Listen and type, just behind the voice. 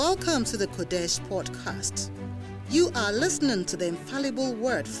Welcome to the Qodesh podcast. You are listening to the infallible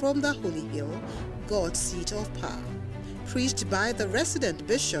word from the Holy Hill, God's seat of power, preached by the resident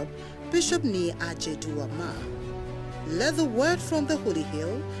bishop, Bishop Adjeidu Armar. Let the word from the Holy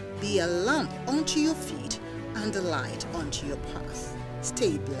Hill be a lamp unto your feet and a light unto your path.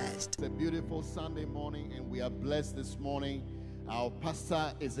 Stay blessed. It's a beautiful Sunday morning and we are blessed this morning. Our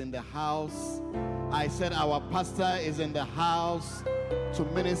pastor is in the house. I said our pastor is in the house to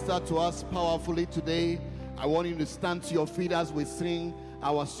minister to us powerfully today. I want you to stand to your feet as we sing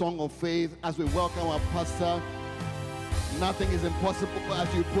our song of faith, as we welcome our pastor. Nothing is impossible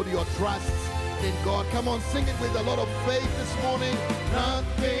as you put your trust in God. Come on, sing it with a lot of faith this morning.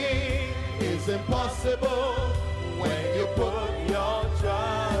 Nothing is impossible when you put your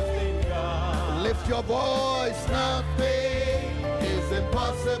trust in God. Lift your voice. Nothing is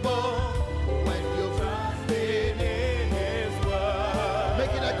impossible when you trust in His word.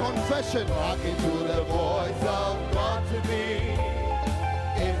 Make it a confession. Hearken to the voice of God to me.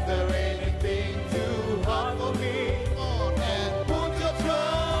 Is there anything too hard for me? And put your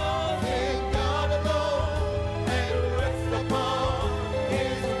trust in God alone and rest upon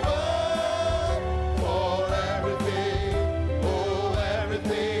His word for everything. Oh,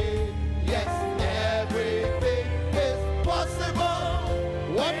 everything. Yes, everything is possible.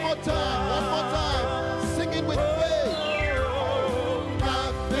 One more time. Sing it with faith.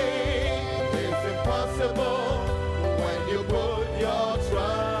 Nothing is impossible when you put your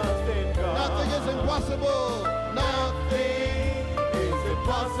trust in God. Nothing is impossible. Nothing is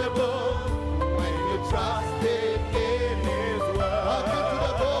impossible when you trust in His word.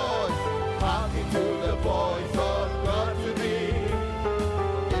 Hearken to the voice of God to me.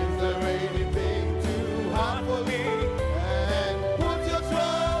 Is there anything too hard for me? And put your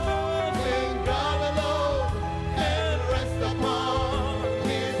trust in God alone and rest upon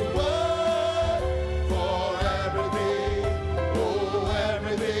His word for everything. Oh,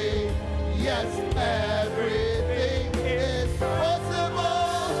 everything. Yes, everything is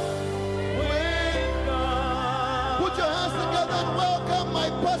possible with God. Put your hands together and welcome my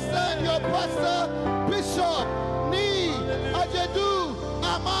pastor and your pastor, Bishop Adjeidu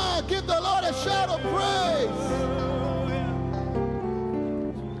Armar. Give the Lord a shout of praise.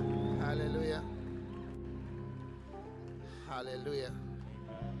 Hallelujah. Hallelujah.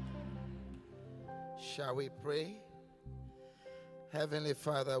 Shall we pray? Heavenly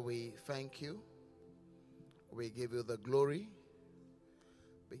Father, we thank you. We give you the glory.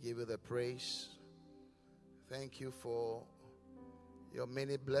 We give you the praise. Thank you for your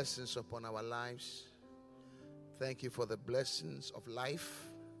many blessings upon our lives. Thank you for the blessings of life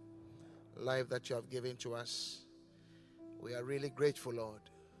that you have given to us. We are really grateful, Lord.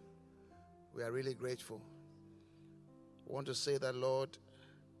 We are really grateful. I want to say that, Lord,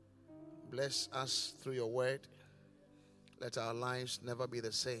 bless us through your word. Let our lives never be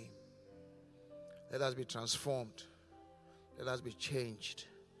the same. Let us be transformed. Let us be changed.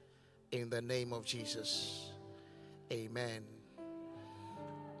 In the name of Jesus. Amen.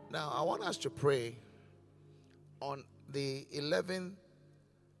 Now, I want us to pray on the 11th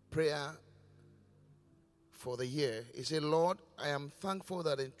prayer for the year. He said, Lord, I am thankful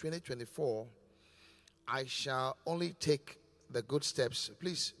that in 2024, I shall only take the good steps.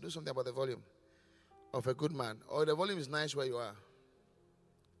 Please do something about the volume of a good man. Or the volume is nice where you are.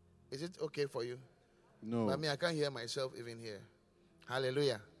 Is it okay for you? No. But I can't hear myself even here.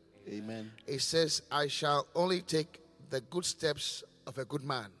 Hallelujah. Amen. It says, I shall only take the good steps of a good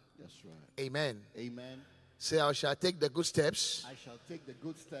man. That's right. Amen. Amen. Say, I shall take the good steps I shall take the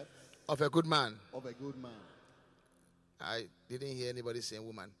good steps of a good man. of a good man. I didn't hear anybody saying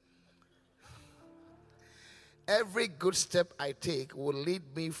woman. Every good step I take will lead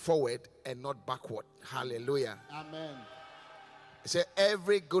me forward and not backward. Hallelujah. Amen. Say,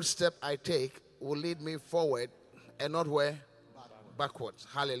 every good step I take will lead me forward and not where? Backwards.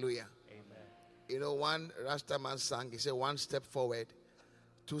 Hallelujah. Amen. You know, one Rastaman sang, he said, one step forward,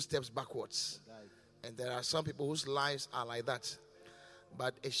 two steps backwards. And there are some people whose lives are like that.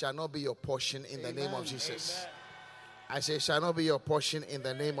 But it shall not be your portion in the name of Jesus. Amen. I say, it shall not be your portion in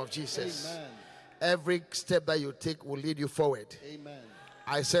the name of Jesus. Amen. Every step that you take will lead you forward. Amen.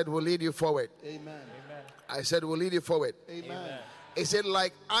 I said, will lead you forward. Amen. Amen. I said, will lead you forward. Amen. He said,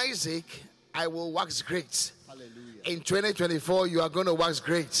 like Isaac, I will wax great. Hallelujah. In 2024, you are going to wax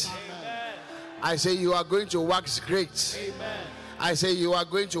great. Amen. I say, you are going to wax great. Amen. I say, you are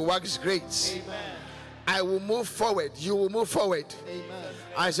going to wax great. Amen. I will move forward. You will move forward. Amen.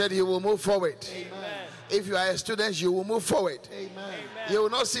 I said, you will move forward. Amen. If you are a student, you will move forward. Amen. You will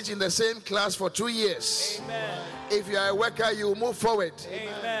not sit in the same class for 2 years. Amen. If you are a worker, you will move forward.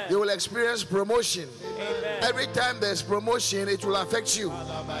 Amen. You will experience promotion. Amen. Every time there's promotion, it will affect you.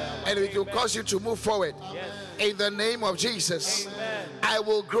 And it will cause you to move forward. Yes. In the name of Jesus. Amen. I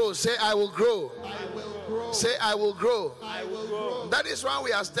will grow. Say, I will grow. I will grow. Say, I will grow. I will grow. That is why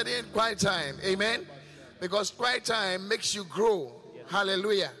we are studying quiet time. Amen. Because quiet time makes you grow.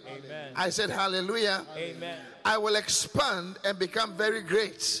 Hallelujah. Amen. I said hallelujah. Amen. I will expand and become very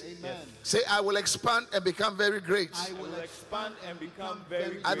great. Amen. Say, I will expand and become very great. I will expand and become very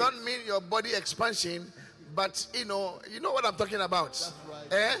great. I don't mean your body expansion, but you know what I'm talking about. That's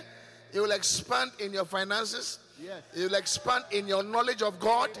right. You will expand in your finances. Yes. You will expand in your knowledge of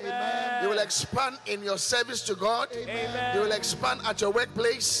God. Amen. You will expand in your service to God. Amen. You will expand at your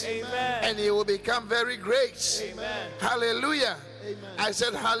workplace. Amen. And you will become very great. Amen. Hallelujah. Amen. I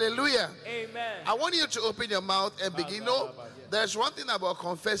said hallelujah. Amen. I want you to open your mouth and begin. There's one thing about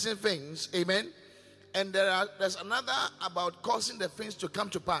confessing things. Amen. And there's another about causing the things to come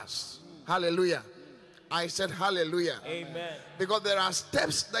to pass. Hallelujah. I said hallelujah. Amen. Because there are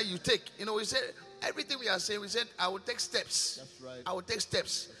steps that you take. We say everything we are saying, we said, I will take steps. That's right. I will take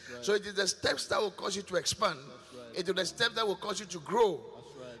steps. right. So it is the steps that will cause you to expand. right. It is the steps that will cause you to grow.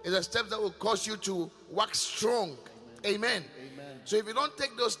 right. It's the steps that will cause you to wax strong. Amen. Amen. So if you don't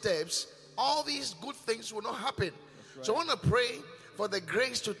take those steps, all these good things will not happen. So I want to pray for the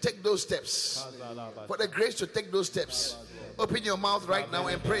grace to take those steps. For the grace to take those steps. Open your mouth right now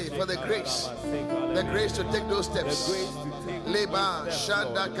and pray for the grace. The grace to take those steps. Leba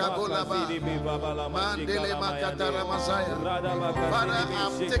shanda kabulaba mandele makatara masaya. Father,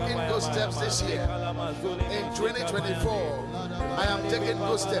 I'm taking those steps this year. In 2024, I am taking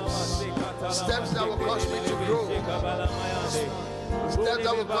those steps. Steps that will cause me to grow. Steps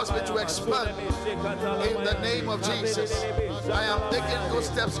that will cause me to expand. In the name of Jesus. I am taking good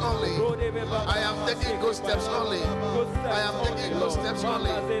steps only. I am taking good steps only. I am taking good steps only.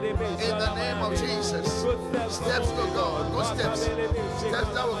 In the name of Jesus. Steps to God. Good steps.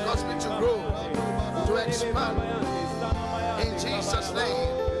 Steps that will cause me to grow. To expand. In Jesus'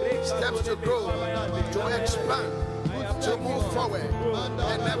 name. Steps to grow. To expand. To move forward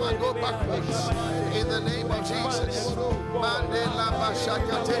and never go backwards. In the name of Jesus. Mandela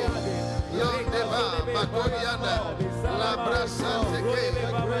Bashakate, Yondeba, Makodianda, Labrasante,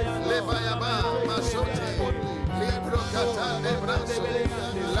 Lebayaba, Masote, Libro Catande Braso,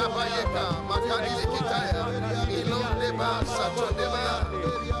 Labayeka, Makani Kitaya, Ilondeba, Satondeba,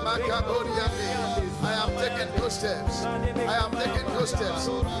 Makaboriande. I am taking good steps. I am taking good steps.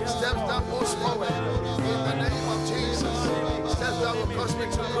 Steps that move forward. In the name of Jesus. Steps that will cause me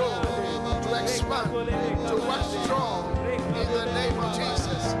to grow, to expand, to wax strong. In the name of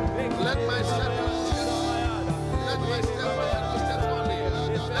Jesus. Let my steps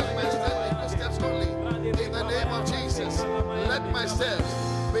in the name of Jesus. Let my steps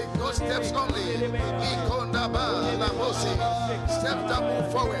be good steps only. Ikondaba lamosi. Steps that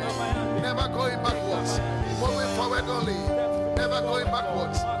move forward, never going backwards. Moving forward only, never going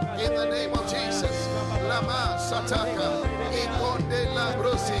backwards. In the name of Jesus. Lama sataka. Ikonde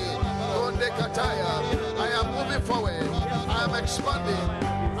labrosi. Konde kataya. I am moving forward. I am expanding.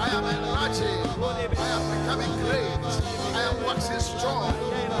 I am enlarging. I am becoming great. I am waxing strong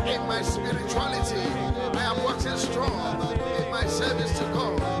in my spirituality. I am waxing strong in my service to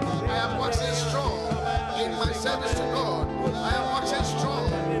God. I am waxing strong in my service to God. I am waxing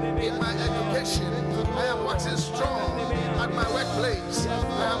strong in my education. I am waxing strong at my workplace.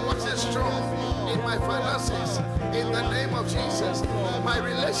 I am waxing strong in my finances. In the name of Jesus, my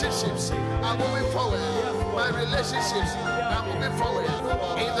relationships are moving forward. My relationships are moving forward.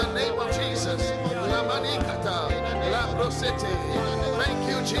 In the name of Jesus. Lamanikata, Lambrosete. Thank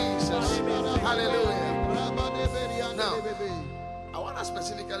you, Jesus. Hallelujah. Now, I want us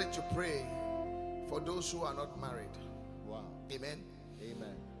specifically to pray for those who are not married. Wow. Amen.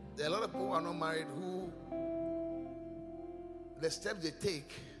 Amen. There are a lot of people who are not married who the steps they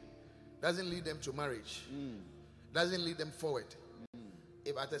take doesn't lead them to marriage. Doesn't lead them forward.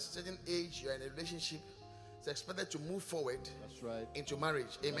 If at a certain age you're in a relationship, it's expected to move forward. That's right. Into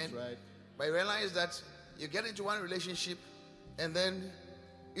marriage. Amen. That's right. But you realize that you get into one relationship and then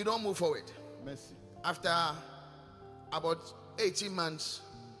you don't move forward. Mercy. After about 18 months,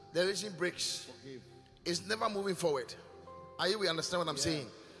 the relationship breaks. Forgive. It's never moving forward. We understand what I'm saying?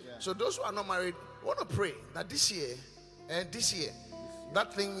 Yeah. So those who are not married, want to pray that this year,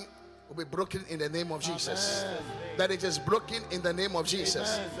 that thing will be broken in the name of Jesus. That it is broken in the name of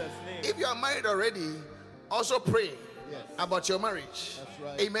Jesus. If you are married already, also pray about your marriage. That's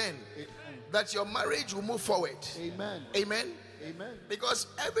right. Amen. that your marriage will move forward. Amen. Amen. Amen. Because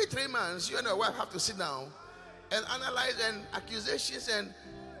every 3 months, you and your wife have to sit down and analyze and accusations and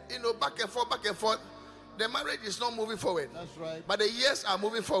back and forth. The marriage is not moving forward. That's right. But the years are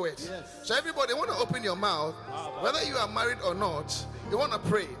moving forward. Yes. So everybody want to open your mouth, whether you are married or not. You want to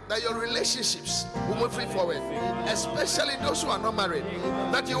pray that your relationships will move forward, especially those who are not married.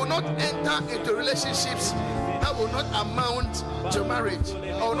 That you will not enter into relationships that will not amount to marriage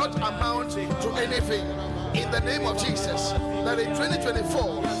or not amount to anything. In the name of Jesus, that in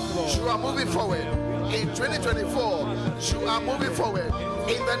 2024 you are moving forward. In 2024 you are moving forward.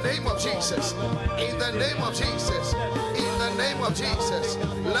 In the name of Jesus. In the name of Jesus. In the name of Jesus.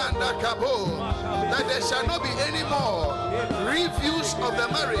 Landa Kabo. That there shall not be any more reviews of the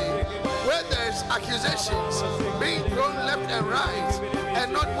marriage where there's accusations being thrown left and right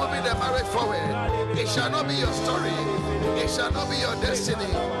and not moving the marriage forward. It shall not be your story. It shall not be your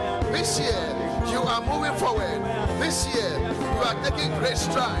destiny. This year you are moving forward. This year you are taking great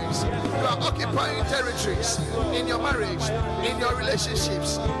strides. You are occupying territories in your marriage, in your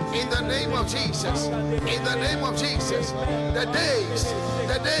relationships. In the name of Jesus. In the name of Jesus. The days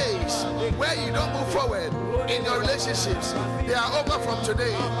where you don't move forward in your relationships, they are over from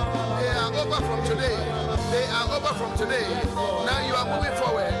today. They are over from today. They are over from today. Now you are moving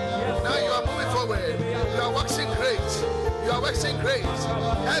forward. Now you are moving forward. You are waxing great. You are waxing great.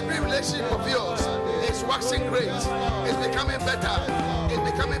 Every relationship of yours is waxing great. It's becoming better. It's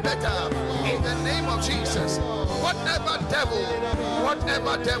becoming better. In the name of Jesus. Whatever devil,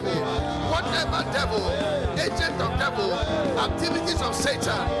 agent of devil, activities of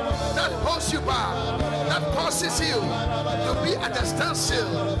Satan that holds you back, that causes you to be at a standstill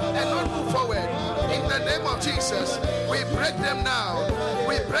and not move forward. In the name of Jesus, we break them now.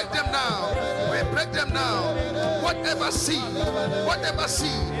 We break them now. We break them now. Whatever seed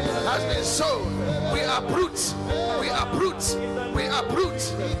has been sown, we uproot. We uproot. We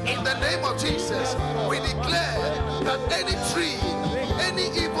uproot. In the name of Jesus, we declare that any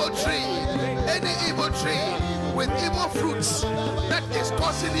evil tree with evil fruits that is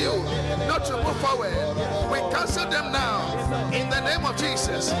causing you not to move forward, we cancel them now. In the name of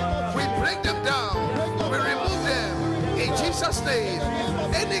Jesus, we break them down. We remove them. In Jesus' name,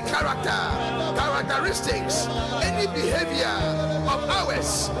 any characteristics, any behavior of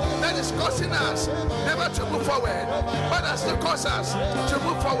ours that is causing us never to move forward, but as to cause us to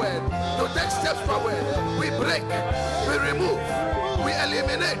move forward, to take steps forward, we break, we remove, we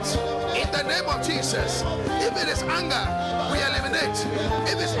eliminate. In the name of Jesus, if it is anger, we eliminate.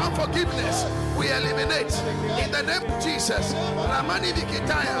 If it's unforgiveness, we eliminate. In the name of Jesus, Ramani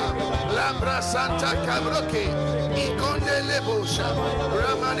Vikitaya, Lambra Santa Cabroke, Ikonde Lebosha,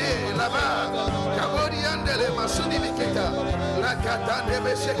 Ramane Lava, Kaboriandele Masuni Vikita, Lakata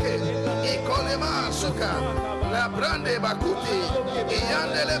Nebesheke, Ikolema Suka, La Brande Bakuti,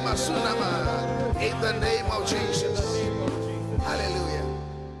 Iandele Masunama. In the name of Jesus. Hallelujah.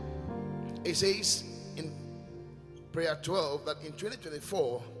 It says in prayer 12 that in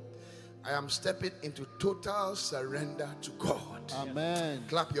 2024 I am stepping into total surrender to God. Amen.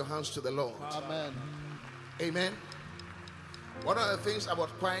 Clap your hands to the Lord. Amen. Amen. One of the things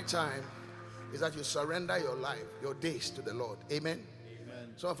about quiet time is that you surrender your life, your days to the Lord. Amen.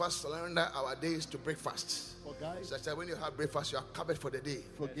 Amen. Some of us surrender our days to breakfast. For guys, Such that when you have breakfast, you are covered for the day.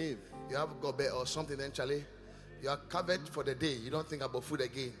 forgive. You have gobe or something, then Charlie, you are covered for the day. You don't think about food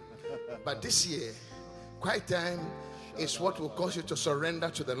again. But this year, quiet time is what will cause you to surrender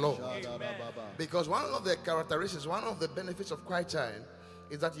to the Lord. Because one of the characteristics, one of the benefits of quiet time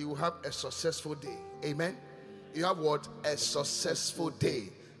is that you will have a successful day. Amen. You have what? A successful day.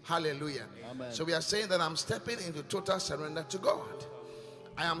 Hallelujah. Amen. So we are saying that I'm stepping into total surrender to God.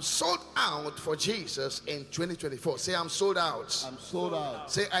 I am sold out for Jesus in 2024. Say, I'm sold out. I'm sold out.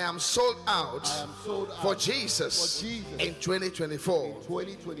 Say, I am sold out, I am sold out for Jesus, for Jesus in 2024.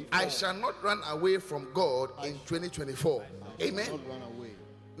 2024. I shall not run away from God in 2024. Amen. Not run away.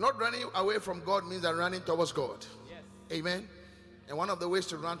 Not running away from God means that running towards God. Amen. And one of the ways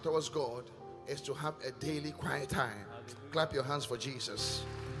to run towards God is to have a daily quiet time. Clap your hands for Jesus.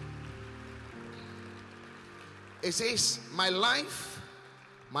 It says, my life,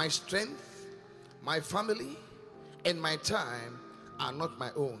 my strength, my family, and my time are not my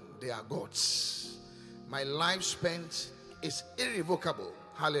own. They are God's. My life spent is irrevocable.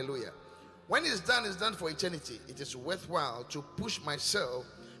 Hallelujah. When it's done for eternity. It is worthwhile to push myself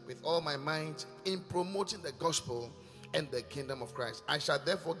with all my might in promoting the gospel and the kingdom of Christ. I shall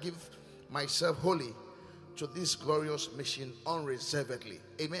therefore give myself wholly to this glorious mission unreservedly.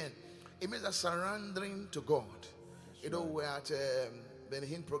 Amen. It means that surrendering to God. You know, we're at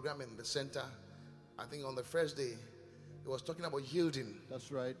Benin program in the center, I think on the first day, he was talking about yielding.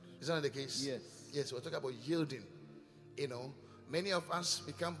 That's right. Isn't that the case? Yes. Yes, he was talking about yielding. You know, many of us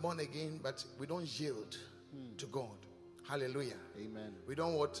become born again, but we don't yield to God. Hallelujah. Amen. We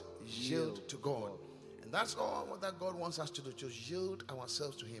don't what? Yield to God. And that's all what that God wants us to do, to yield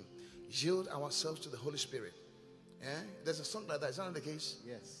ourselves to Him. Yield ourselves to the Holy Spirit. There's a song like that. Is that not the case?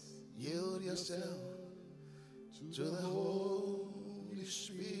 Yes. Yield yourself to the Holy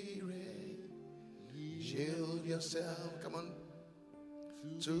Spirit. Yield yourself, come on,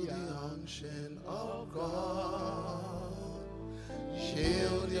 to the unction of God.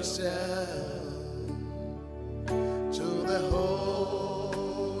 Yield yourself to the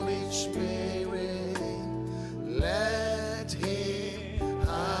Holy Spirit. Let Him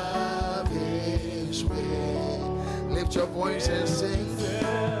have His way. Lift your voice and sing.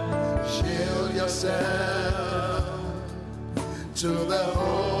 Yield yourself to the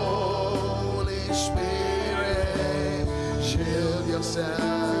Holy Spirit. Yield yourself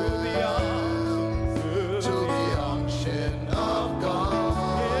to the unction of God.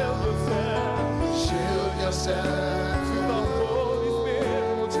 Yield yourself to the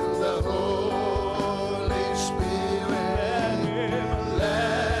Holy Spirit.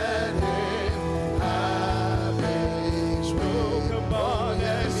 Let Him have His way. Oh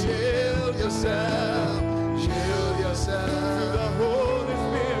yes, yield yourself. Yield yourself to the Holy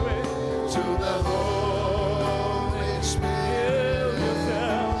Spirit. To the Holy Spirit. Yield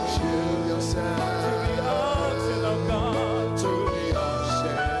yourself to the unction of God. To the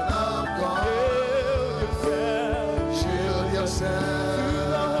unction of God. Yield yourself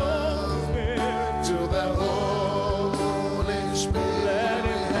to the Holy Spirit.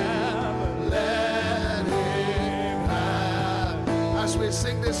 Let Him have. As we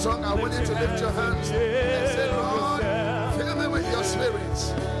sing this song, I want you to lift your hands and say, Lord, fill me with your spirit.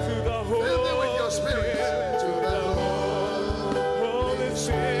 Fill me with your spirit. To the Holy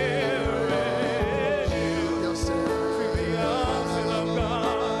Spirit. Yield yourself to the unction of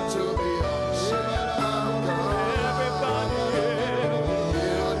God. To the unction of God. Everybody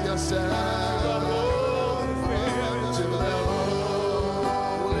yield yourself to the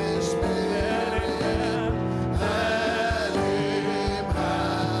Holy Spirit. Let Him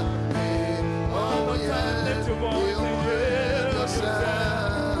have Him. Oh yeah, yield yourself.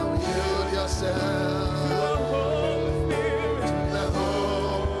 Yield yourself to the Holy Spirit. To the Holy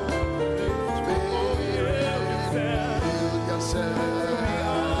Spirit. Yield yourself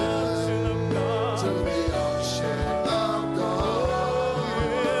to the unction of God.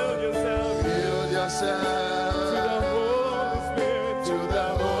 Yield yourself to the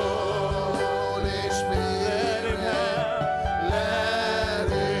Holy Spirit. Let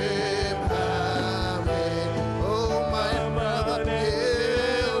Him have it. Oh my brother,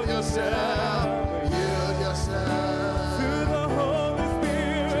 yield yourself. Yield yourself to the Holy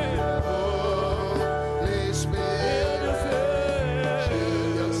Spirit. Holy Spirit.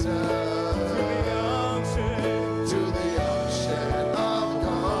 Yield yourself to the unction of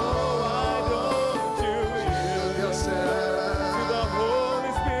God. Yield yourself to the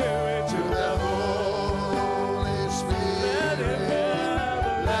Holy Spirit. To the Holy Spirit.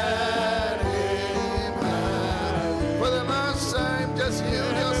 Let Him have. For the last time, just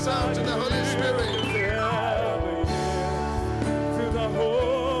yield yourself to the Holy Spirit. To the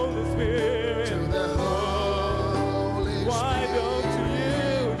Holy Spirit. To the Holy Spirit. Why don't you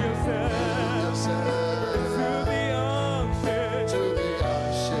yield yourself to the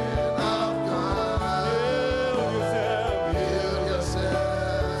unction of God? Yield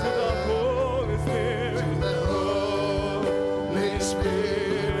yourself to the Holy Spirit. To the Holy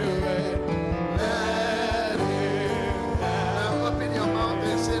Spirit. Let Him. Now open your mouth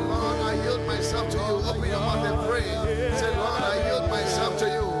and say, Lord, I yield myself to you. Open your mouth and pray. Say, Lord, I yield myself to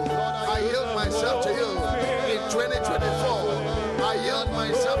you. I yield myself to you. In 2024, I yield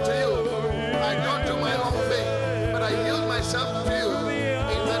myself to you. I don't do my own thing, but I yield myself to you.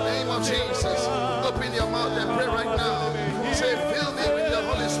 In the name of Jesus, open your mouth and pray right now. Say, fill me with the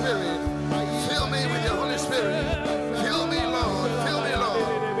Holy Spirit. Fill me with the Holy Spirit. Fill me, Lord. Fill me, Lord.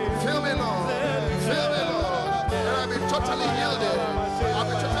 Fill me, Lord. Fill me, Lord. And I'll be totally yielded. I'll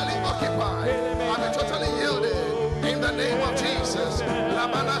be totally occupied. I'll be totally yielded. In the name of Jesus. La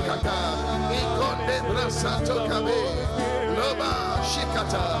Manakata. Ikonde Brasato Kabe. Loba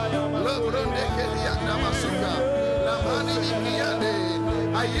Shikata. Lobronde Keliana Masuka. La Mani Mikiande.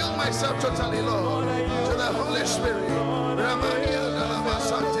 I yield myself totally, Lord, to the Holy Spirit. Ramania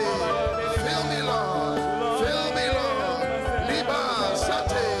Namasante. Fill me, Lord. Fill me, Lord. Liba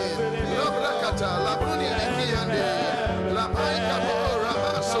Sate. Lobrakata. La Bruni Mikiande. La Maika Bora.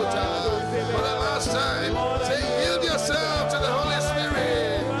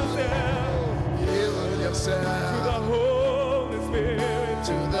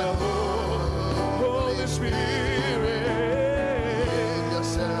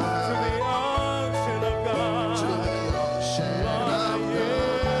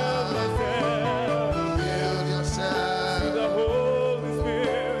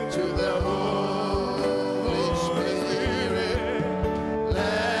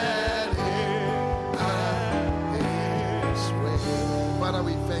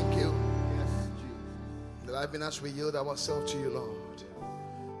 as we yield ourselves to you, Lord,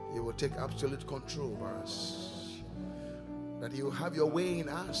 you will take absolute control over us. That you will have your way in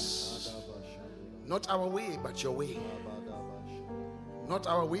us. Not our way, but your way. Not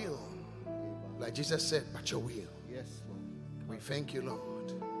our will, like Jesus said, but your will. Yes, Lord. We thank you,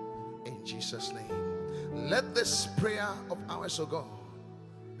 Lord, in Jesus' name. Let this prayer of ours, O God,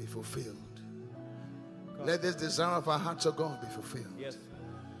 be fulfilled. Let this desire of our hearts, O God, be fulfilled. Yes.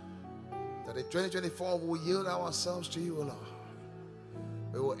 That in 2024 we will yield ourselves to you, O Lord.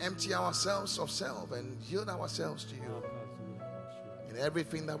 We will empty ourselves of self and yield ourselves to you. In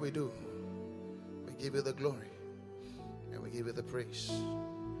everything that we do, we give you the glory and we give you the praise.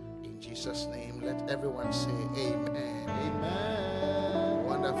 In Jesus' name, let everyone say amen. Amen.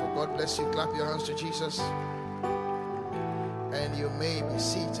 Wonderful. God bless you. Clap your hands to Jesus. And you may be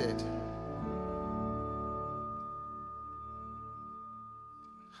seated.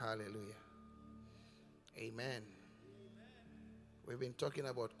 Hallelujah. Amen. We've been talking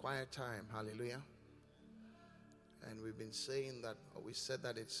about quiet time. Hallelujah. And we've been saying that, or we said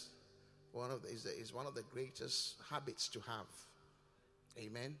that it's one of the greatest habits to have.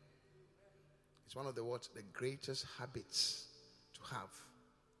 Amen. It's one of the greatest habits to have.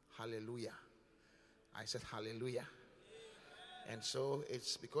 Hallelujah. I said hallelujah. And so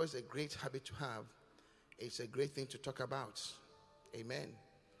it's because it's a great habit to have, it's a great thing to talk about. Amen.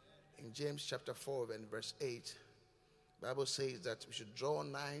 In James chapter 4 and verse 8, the Bible says that we should draw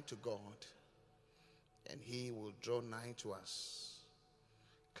nigh to God, and he will draw nigh to us.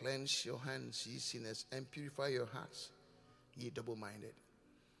 Cleanse your hands, ye sinners, and purify your hearts, ye double-minded.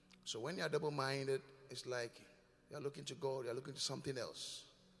 So when you are double-minded, it's like you are looking to God, you are looking to something else.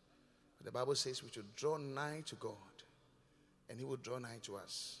 But the Bible says we should draw nigh to God, and he will draw nigh to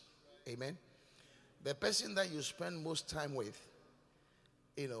us. Amen. The person that you spend most time with,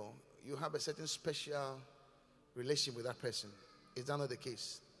 you have a certain special relation with that person. Is that not the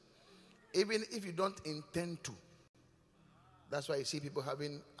case? Even if you don't intend to. That's why you see people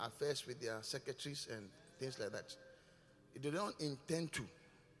having affairs with their secretaries and things like that. If they don't intend to,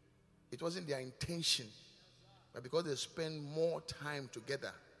 it wasn't their intention, but because they spend more time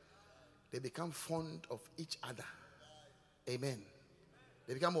together, they become fond of each other. Amen.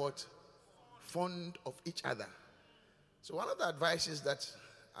 They become what? Fond of each other. So one of the advices that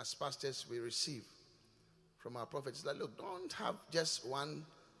as pastors we receive from our prophets is that, look, don't have just one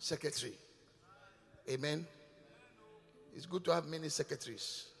secretary. Amen. It's good to have many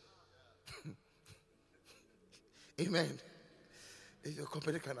secretaries. Amen. If your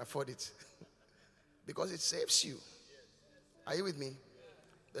company can afford it. Because it saves you. Are you with me?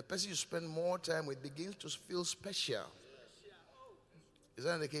 The person you spend more time with begins to feel special. Is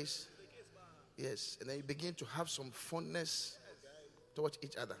that the case? Yes. And then you begin to have some fondness towards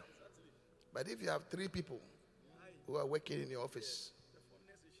each other. But if you have 3 people who are working in your office,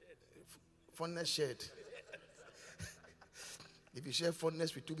 fondness shared. If you share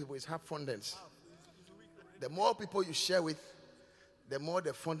fondness with 2 people, it's half fondness. The more people you share with, the more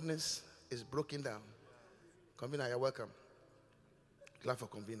the fondness is broken down. Convener, you're welcome. Clap for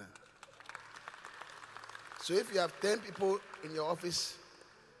convener. So if you have 10 people in your office,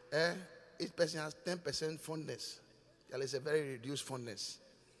 each person has 10% fondness. That is a very reduced fondness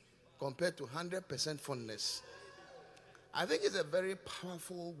compared to 100% fondness. I think it's a very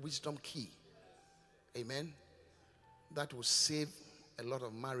powerful wisdom key. Amen. That will save a lot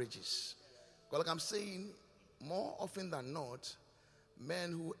of marriages. But like I'm saying, more often than not,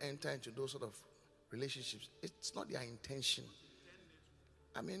 men who enter into those sort of relationships, it's not their intention.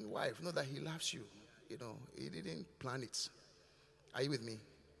 I mean, wife, know that he loves you. He didn't plan it. Are you with me?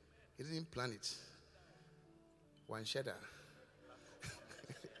 He didn't plan it. One shedder.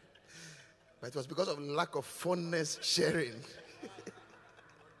 But it was because of lack of fondness sharing.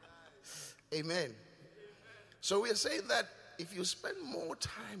 Amen. So we are saying that if you spend more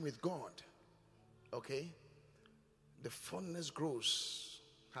time with God, okay, the fondness grows.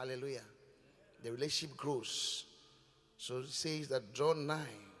 Hallelujah. The relationship grows. So it says that draw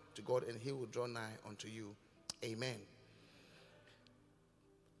nigh to God and he will draw nigh unto you. Amen.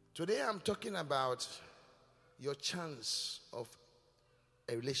 Today I'm talking about your chance of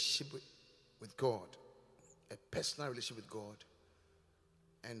a relationship with God, a personal relationship with God,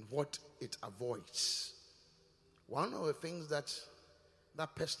 and what it avoids. One of the things that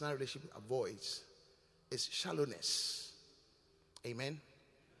personal relationship avoids is shallowness. Amen.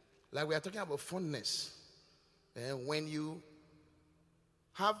 Like we are talking about fondness. And when you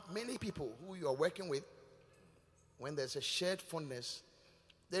have many people who you are working with, when there's a shared fondness,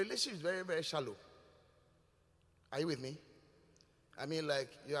 the relationship is very, very shallow. Are you with me? I mean, like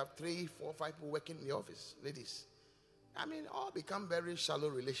you have 3, 4, 5 people working in the office, ladies. I mean, all become very shallow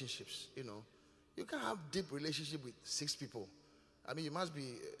relationships, you know. You can't have deep relationship with 6 people. I mean, you must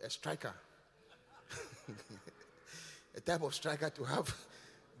be a striker. A type of striker to have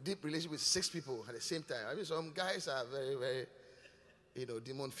deep relationship with 6 people at the same time. I mean, some guys are very, very, you know,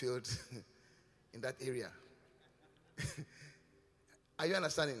 demon-filled in that area. Are you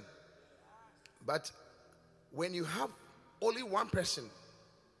understanding? But when you have only one person,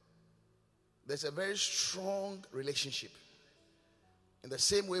 there's a very strong relationship. In the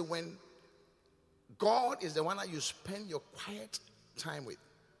same way, when God is the one that you spend your quiet time with,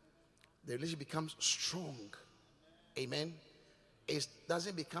 the relationship becomes strong. Amen. It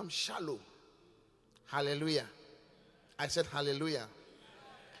doesn't become shallow. Hallelujah. I said hallelujah.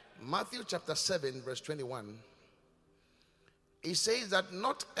 Matthew chapter 7 verse 21. It says that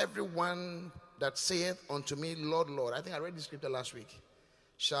not everyone that saith unto me, Lord, Lord, I think I read this scripture last week,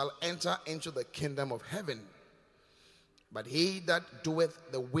 shall enter into the kingdom of heaven, but he that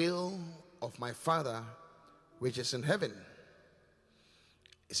doeth the will of my Father which is in heaven.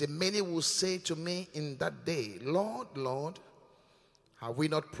 He said, many will say to me in that day, Lord, Lord, have we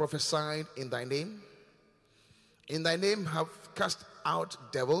not prophesied in thy name? In thy name have cast out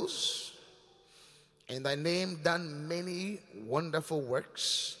devils? In thy name done many wonderful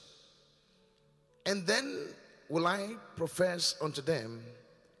works? And then will I profess unto them,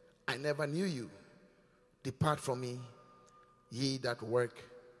 I never knew you. Depart from me, ye that work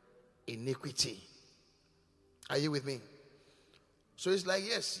iniquity. Are you with me? So it's like,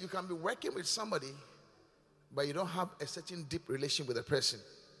 yes, you can be working with somebody, but you don't have a certain deep relation with a person.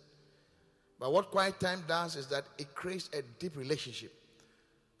 But what quiet time does is that it creates a deep relationship.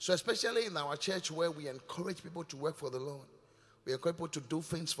 So especially in our church where we encourage people to work for the Lord, we encourage people to do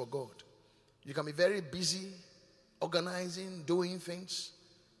things for God. You can be very busy organizing, doing things,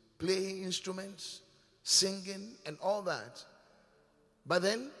 playing instruments, singing, and all that. But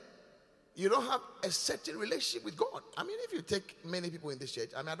then you don't have a certain relationship with God. I mean, if you take many people in this church,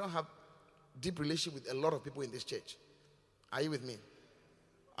 I mean, I don't have deep relationship with a lot of people in this church. Are you with me?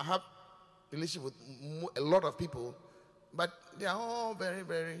 I have relationship with a lot of people, but they are all very,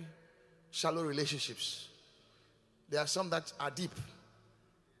 very shallow relationships. There are some that are deep.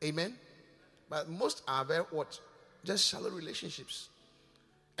 Amen? But most are very what? Just shallow relationships.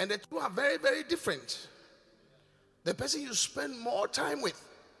 And the two are very, very different. The person you spend more time with,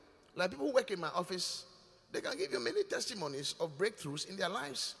 like people who work in my office, they can give you many testimonies of breakthroughs in their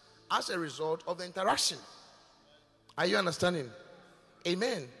lives as a result of the interaction. Are you understanding?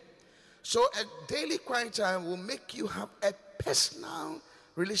 Amen. So a daily quiet time will make you have a personal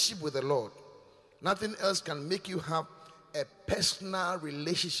relationship with the Lord. Nothing else can make you have a personal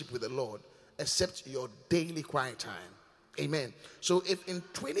relationship with the Lord except your daily quiet time. Amen. So if in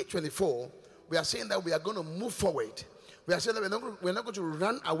 2024 we are saying that we are going to move forward, we are saying that we're not going to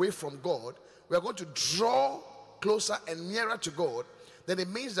run away from God, we are going to draw closer and nearer to God, then it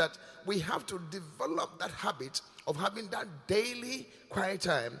means that we have to develop that habit of having that daily quiet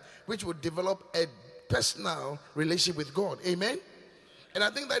time, which will develop a personal relationship with God. Amen. And I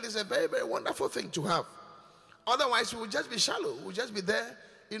think that is a very, very wonderful thing to have. Otherwise, we will just be shallow. We'll just be there,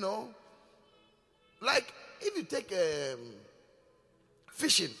 you know. Like if you take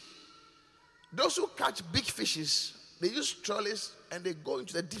fishing, those who catch big fishes, they use trolleys and they go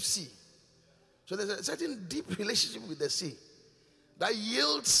into the deep sea. So there's a certain deep relationship with the sea that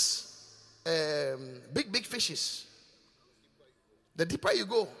yields big fishes. The deeper you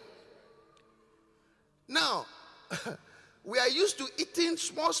go. Now, we are used to eating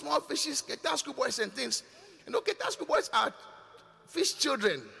small fishes, Ketasku boys and things. You know, Ketasku boys are fish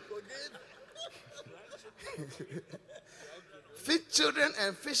children. Fish children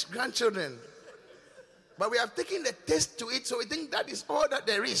and fish grandchildren. But we have taken the taste to it, so we think that is all that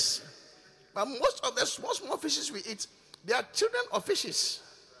there is. But most of the small fishes we eat, they are children of fishes.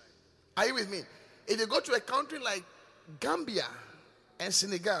 Are you with me? If you go to a country like Gambia and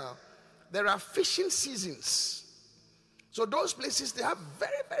Senegal, there are fishing seasons. So those places, they have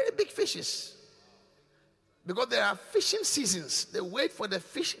very, very big fishes. Because there are fishing seasons. They wait for the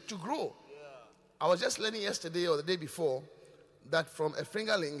fish to grow. I was just learning yesterday or the day before that from a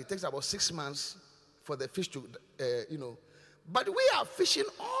fingerling, it takes about 6 months for the fish to, But we are fishing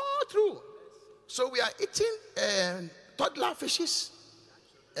all through. So we are eating toddler fishes,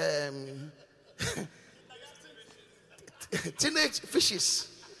 teenage fishes.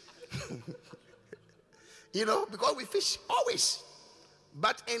 Because we fish always.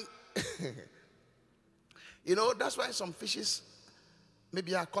 But that's why some fishes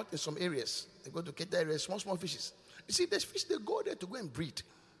maybe are caught in some areas. They go to catch areas, small fishes. You see, there's fish, they go there to go and breed.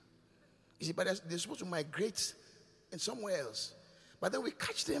 You see, but they're supposed to migrate in somewhere else. But then we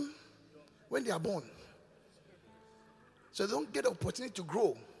catch them when they are born. So they don't get the opportunity to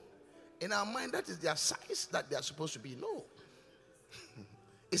grow. In our mind, that is their size that they are supposed to be. No.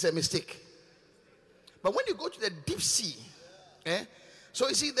 It's a mistake. But when you go to the deep sea, so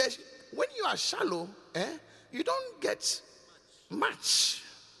you see, when you are shallow, you don't get much.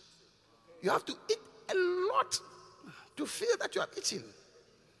 You have to eat a lot to feel that you are eating.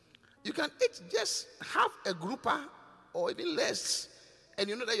 You can eat just half a grouper or even less, and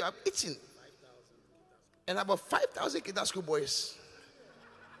you know that you are eating. And about 5,000 kids are schoolboys.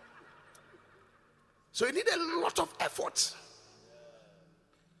 So you need a lot of effort.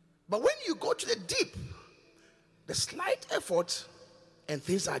 But when you go to the deep, the slight effort and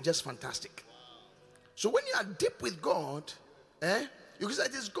things are just fantastic. So when you are deep with God, you can say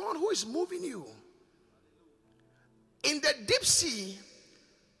it is God who is moving you. In the deep sea,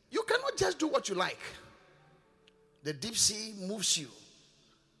 you cannot just do what you like. The deep sea moves you.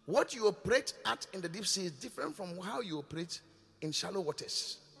 What you operate at in the deep sea is different from how you operate in shallow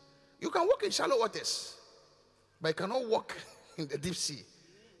waters. You can walk in shallow waters, but you cannot walk in the deep sea.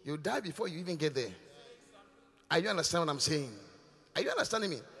 You'll die before you even get there. Are you understand what I'm saying? Are you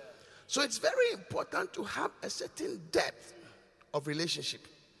understanding me? So it's very important to have a certain depth of relationship.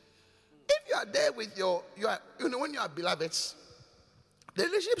 If you are there with when you are beloveds, the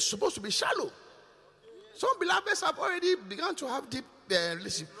relationship is supposed to be shallow. Some beloveds have already begun to have deep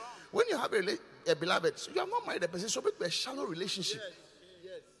relationship. When you have a beloved, so you have not married a person, so it's a shallow relationship.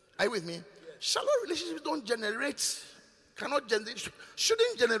 Are you with me? Shallow relationships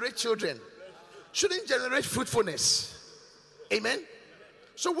shouldn't generate children, shouldn't generate fruitfulness. Amen.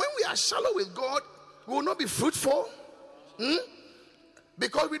 So when we are shallow with God, we will not be fruitful,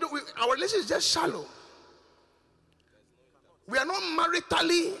 because our relationship is just shallow. We are not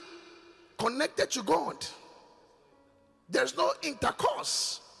maritally connected to God. There's no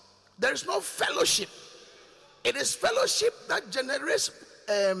intercourse. There's no fellowship. It is fellowship that generates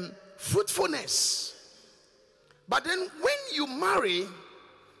fruitfulness. But then when you marry,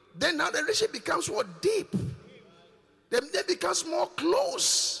 then now the relationship becomes deep. Then it becomes more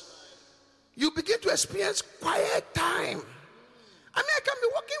close. You begin to experience quiet time. I mean, I can be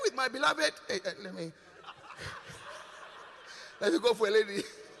walking with my beloved. Let me go for a lady.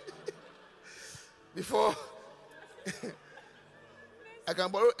 Before I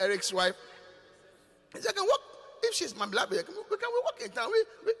can borrow Eric's wife. I can walk. If she's my beloved, we can walk in town.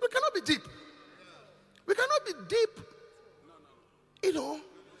 We cannot be deep. We cannot be deep. You know,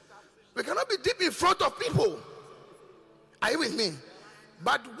 we cannot be deep in front of people. Are you with me?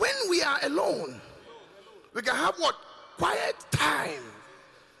 But when we are alone, we can have quiet time.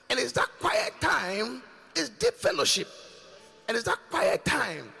 And it's that quiet time is deep fellowship. And it's that quiet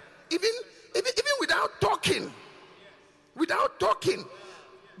time, even without talking,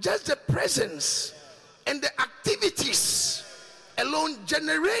 just the presence and the activities alone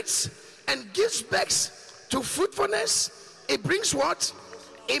generates and gives birth to fruitfulness. It brings what?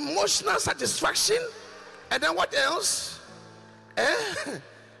 Emotional satisfaction. And then what else?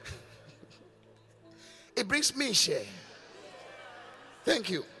 It brings me share. Thank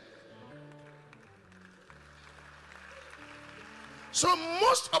you. So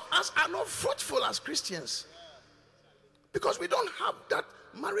most of us are not fruitful as Christians because we don't have that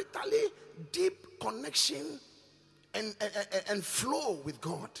maritally deep connection and flow with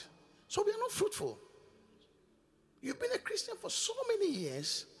God. So we are not fruitful. You've been a Christian for so many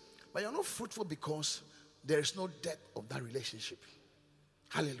years, but you're not fruitful because there is no depth of that relationship.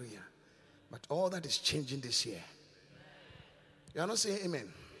 Hallelujah. But all that is changing this year. You are not saying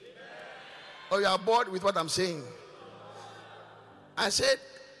amen? Or you are bored with what I'm saying? I said,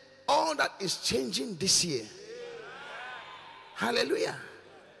 all that is changing this year. Hallelujah.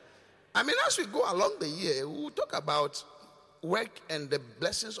 I mean, as we go along the year, we will talk about work and the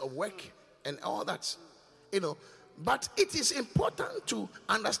blessings of work and all that. But it is important to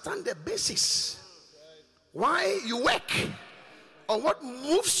understand the basics. Why you work, or what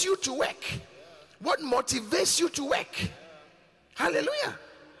moves you to work, what motivates you to work. Hallelujah.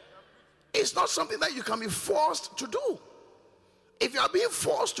 It's not something that you can be forced to do. If you are being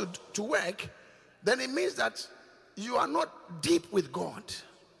forced to work, then it means that you are not deep with God.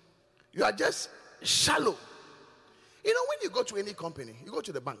 You are just shallow. When you go to any company, you go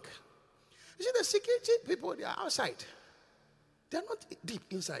to the bank. You see the security people, they are outside. They are not deep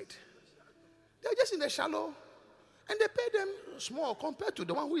inside. They are just in the shallow. And they pay them small compared to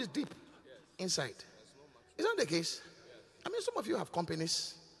the one who is deep inside. Is that the case? I mean, some of you have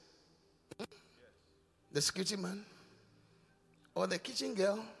companies. the security man, or the kitchen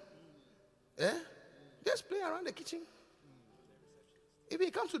girl, just play around the kitchen. If he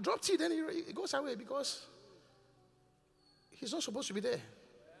comes to drop tea, then he goes away because he's not supposed to be there.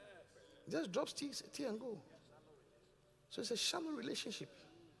 He just drops tea and go. So it's a shallow relationship.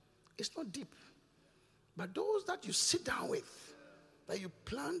 It's not deep. But those that you sit down with, that you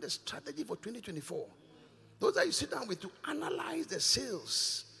plan the strategy for 2024, those that you sit down with to analyze the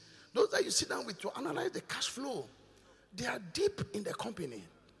sales, those that you sit down with to analyze the cash flow, they are deep in the company.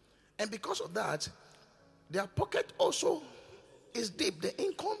 And because of that, their pocket also is deep. The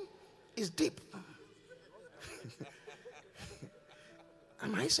income is deep.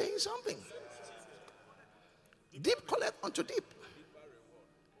 Am I saying something? Deep collect unto deep.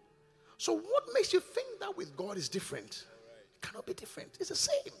 So what makes you think that with God is different? It cannot be different. It's the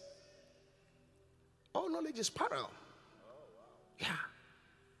same. All knowledge is parallel. Yeah.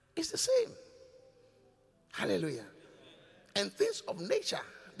 It's the same. Hallelujah. And things of nature,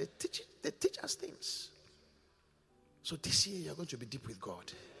 they teach us things. So this year you're going to be deep with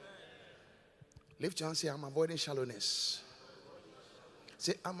God. Lift your hand and say, I'm avoiding shallowness.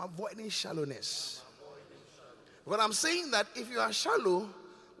 Say, I'm avoiding shallowness. But I'm saying that if you are shallow,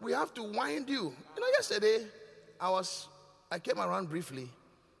 we have to wind you. You know, yesterday I came around briefly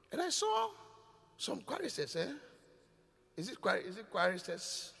and I saw some choristers. Is it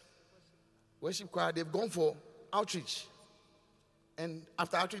choristers? Worship choir. They've gone for outreach. And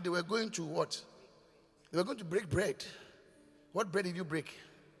after outreach, they were going to what? They were going to break bread. What bread did you break?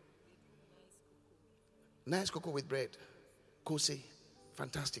 Nice cocoa with bread. Kose.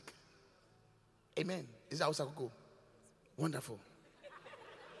 Fantastic. Amen. Is that Hausa cocoa? Wonderful.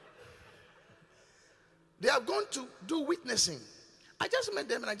 They have gone to do witnessing. I just met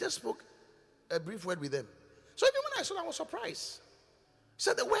them and I just spoke a brief word with them. So even when I saw that, I was surprised.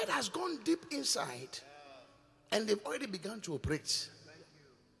 So the word has gone deep inside and they've already begun to operate.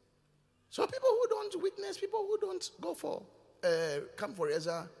 So people who don't witness, people who don't go for come for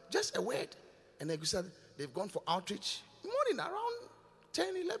Ezra, just a word. And they said they've gone for outreach. Morning around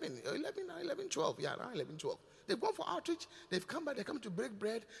 10, 11, 12. Yeah, around 11, 12. They've gone for outreach. They've come back. They come to break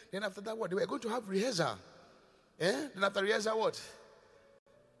bread. Then after that, what? They were going to have rehearsal. Then after rehearsal, what?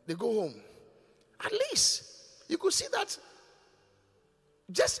 They go home. At least you could see that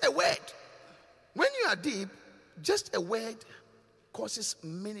just a word. When you are deep, just a word causes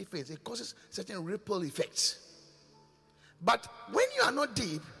many things. It causes certain ripple effects. But when you are not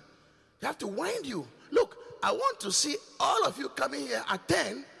deep, you have to wind you. Look, I want to see all of you coming here at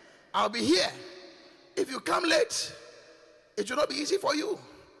 10. I'll be here. If you come late, it will not be easy for you.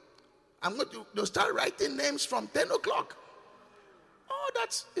 I'm going to start writing names from 10 o'clock. Oh,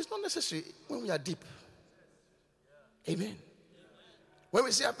 that is not necessary when we are deep. Amen. When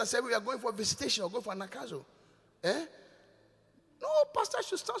we say after 7 we are going for a visitation or go for an akazo. No, pastor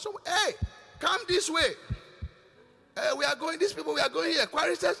should start somewhere. Hey, come this way. We are going, these people, we are going here.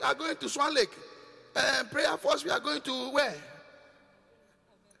 Choristers are going to Swan Lake. Prayer Force, we are going to where?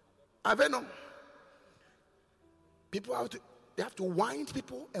 Aveno. People have to wind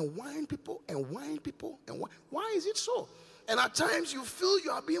people and wind people and wind people and wind. Why is it so? And at times you feel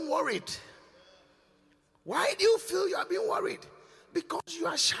you are being worried. Why do you feel you are being worried? Because you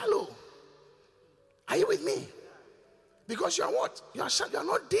are shallow. Are you with me? Because you are what? You are shallow. You are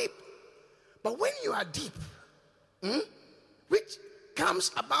not deep. But when you are deep, which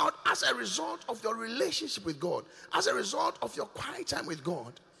comes about as a result of your relationship with God, as a result of your quiet time with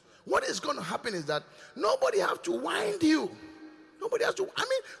God, what is going to happen is that nobody has to wind you. Nobody has to. I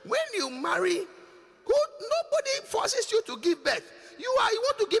mean, when you marry, nobody forces you to give birth. You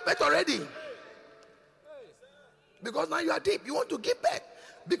want to give birth already. Because now you are deep. You want to give birth.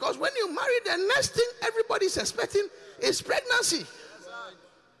 Because when you marry, the next thing everybody is expecting is pregnancy.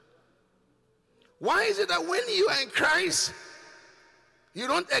 Why is it that when you are in Christ, you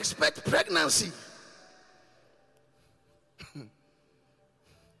don't expect pregnancy?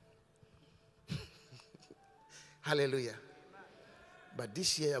 Hallelujah. But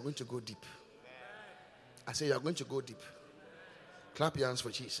this year you're going to go deep. I say you're going to go deep. Clap your hands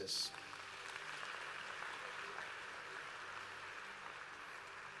for Jesus.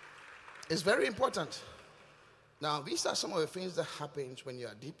 It's very important. Now, these are some of the things that happens when you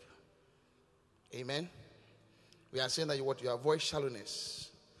are deep. Amen. We are saying that you avoid shallowness.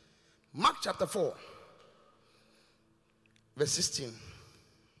 Mark chapter 4, verse 16.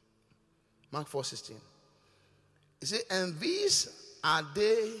 Mark 4:16. It says, and these are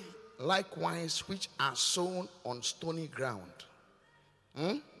they likewise which are sown on stony ground,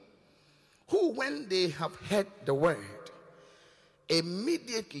 who when they have heard the word,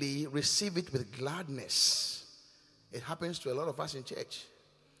 immediately receive it with gladness. It happens to a lot of us in church.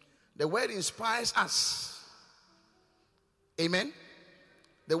 The word inspires us. Amen.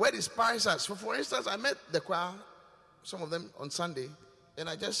 The word inspires us. For instance, I met the choir, some of them on Sunday, and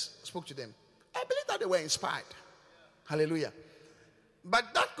I just spoke to them. I believe that they were inspired. Hallelujah.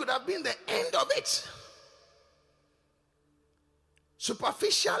 But that could have been the end of it.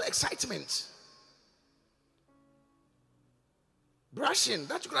 Superficial excitement. Brushing,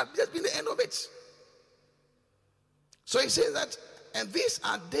 that could have just been the end of it. So he says that, and these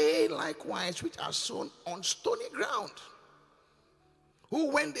are they likewise which are sown on stony ground, who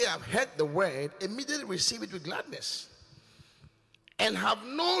when they have heard the word, immediately receive it with gladness, and have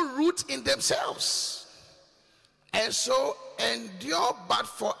no root in themselves, and so endure but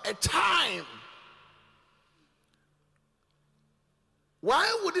for a time.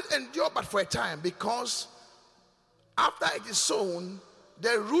 Why would it endure but for a time? Because after it is sown,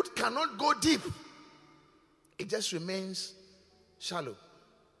 the root cannot go deep. It just remains shallow.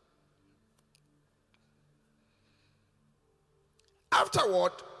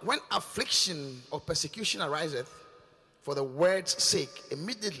 Afterward, when affliction or persecution ariseth for the word's sake,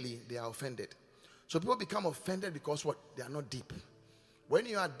 immediately they are offended. So people become offended because what? They are not deep. When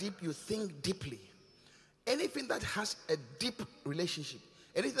you are deep, you think deeply. Anything that has a deep relationship,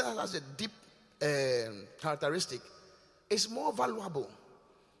 anything that has a deep characteristic is more valuable.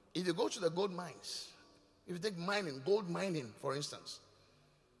 If you go to the gold mines, if you take mining, gold mining, for instance,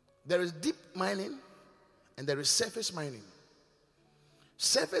 there is deep mining and there is surface mining.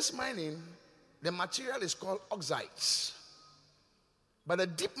 Surface mining, the material is called oxides. But the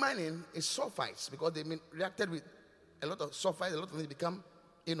deep mining is sulfides, because they've been reacted with a lot of sulfides, a lot of them become,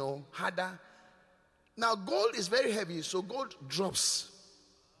 harder. Now, gold is very heavy, so gold drops.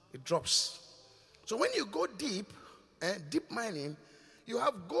 It drops. So when you go deep, deep mining, you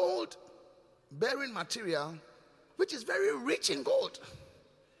have gold bearing material, which is very rich in gold,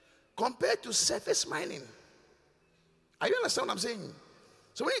 compared to surface mining. Are you understand what I'm saying?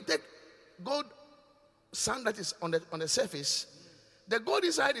 So when you take gold sand that is on the surface, the gold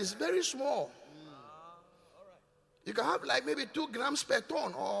inside is very small. You can have like maybe 2 grams per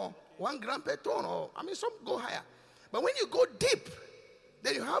ton or 1 gram per ton, or some go higher. But when you go deep,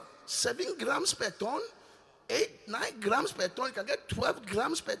 then you have 7 grams per ton, 8, 9 grams per ton. You can get 12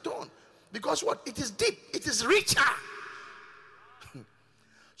 grams per ton. Because what? It is deep. It is richer.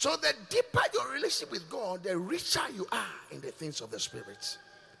 So the deeper your relationship with God, the richer you are in the things of the Spirit.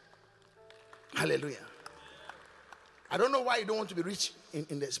 Hallelujah. I don't know why you don't want to be rich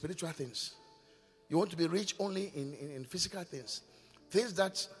in the spiritual things. You want to be rich only in physical things. Things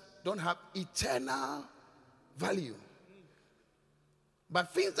that don't have eternal value.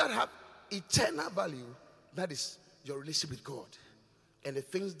 But things that have eternal value, that is your relationship with God. And the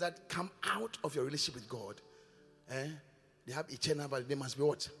things that come out of your relationship with God, they have eternal value. They must be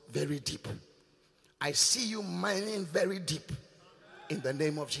what? Very deep. I see you mining very deep in the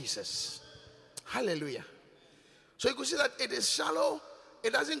name of Jesus. Hallelujah. So you could see that it is shallow,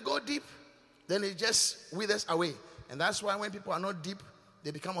 it doesn't go deep, then it just withers away. And that's why when people are not deep, they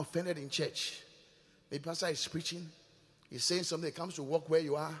become offended in church. The pastor is preaching, he's saying something, he comes to walk where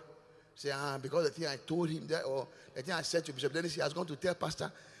you are. Say, because the thing I told him that, or the thing I said to Bishop Dennis, he has gone to tell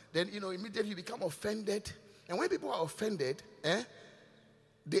pastor. Then, immediately you become offended. And when people are offended,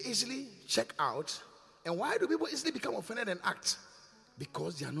 they easily check out. And why do people easily become offended and act?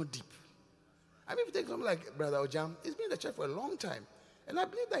 Because they are not deep. If you take something like Brother Ojam, he's been in the church for a long time. And I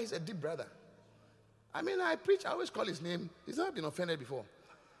believe that he's a deep brother. I preach, I always call his name. He's not been offended before.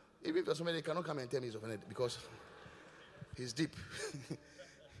 Even if somebody cannot come and tell me he's offended, because he's deep.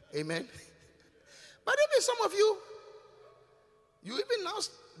 Amen. But even some of you even now,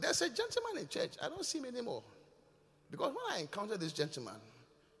 there's a gentleman in church. I don't see him anymore. Because when I encountered this gentleman,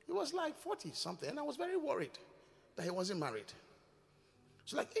 he was like 40 something, and I was very worried that he wasn't married.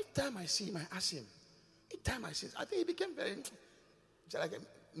 So like each time I see him, I ask him. Each time I see him, I think he became very,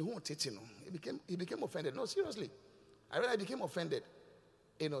 he became offended. No, seriously. I realized he became offended.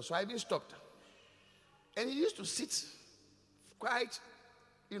 So I even stopped. And he used to sit quite,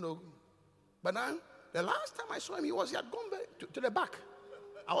 but now, the last time I saw him, he had gone to the back.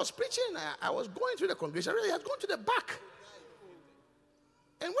 I was preaching, I was going through the congregation, he had gone to the back.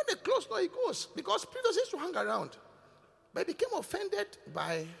 And when they closed, no, he goes, because preachers used to hang around. But he became offended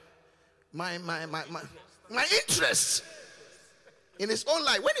by my interest in his own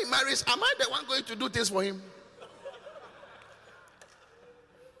life. When he marries, am I the one going to do things for him?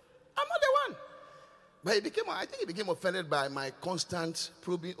 I'm not the one. But I think he became offended by my constant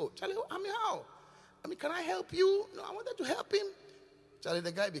probing. Oh, Charlie, how? Can I help you? No, I wanted to help him. Charlie,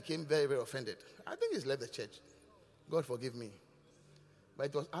 the guy became very, very offended. I think he's left the church. God forgive me. But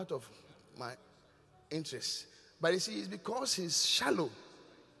it was out of my interest. But you see, it's because he's shallow.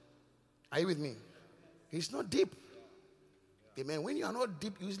 Are you with me? He's not deep. Amen. When you are not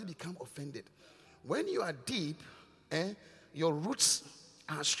deep, you usually become offended. When you are deep, your roots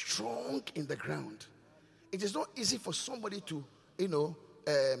are strong in the ground. It is not easy for somebody to,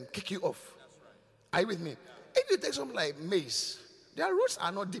 kick you off. Are you with me? If you take something like maize, their roots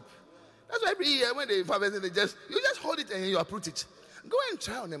are not deep. That's why every year when they harvest it, you just hold it and you uproot it. Go and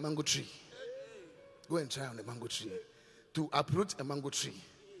try on a mango tree. Go and try on a mango tree. To uproot a mango tree,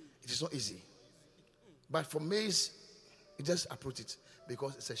 it is not easy. But for maize, you just uproot it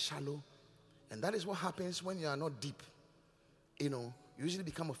because it's a shallow. And that is what happens when you are not deep. You usually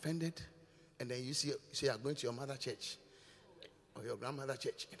become offended, and then you say you are going to your mother church or your grandmother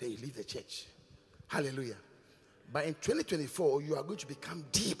church, and then you leave the church. Hallelujah. But in 2024, you are going to become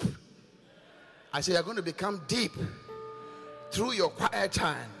deep. I say you are going to become deep through your quiet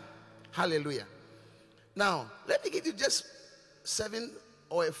time. Hallelujah. Now, let me give you just 7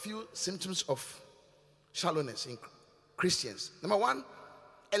 or a few symptoms of shallowness in Christians. Number 1,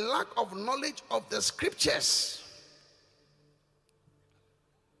 a lack of knowledge of the scriptures.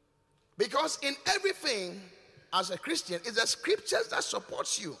 Because in everything, as a Christian, it's the scriptures that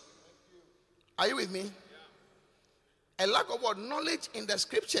supports you. Are you with me? A lack of what? Knowledge in the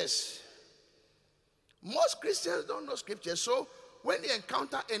scriptures. Most Christians don't know scriptures, so when they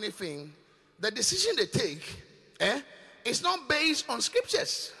encounter anything, the decision they take is not based on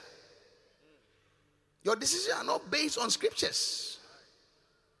scriptures. Your decisions are not based on scriptures.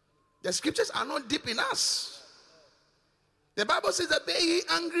 The scriptures are not deep in us. The Bible says that be ye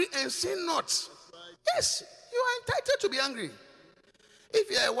angry and sin not. Yes, you are entitled to be angry. If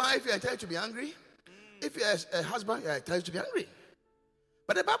you are a wife, you are entitled to be angry. If you are a husband, you are entitled to be angry.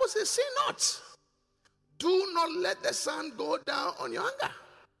 But the Bible says, sin not. Do not let the sun go down on your anger.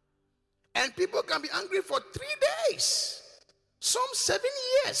 And people can be angry for 3 days, some 7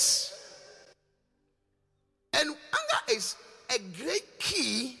 years. And anger is a great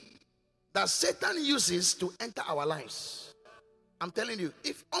key that Satan uses to enter our lives. I'm telling you,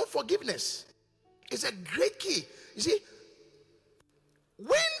 if unforgiveness is a great key. You see,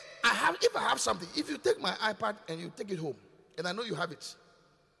 if I have something, if you take my iPad and you take it home, and I know you have it,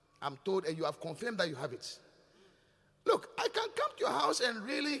 I'm told, and you have confirmed that you have it. Look, I can come to your house and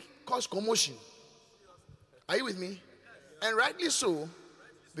really cause commotion. Are you with me? And rightly so,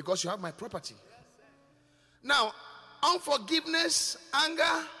 because you have my property. Now, unforgiveness,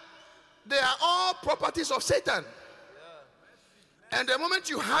 anger, they are all properties of Satan. And the moment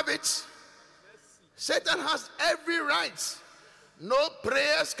you have it, Satan has every right. No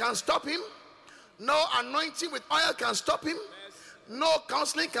prayers can stop him. No anointing with oil can stop him. No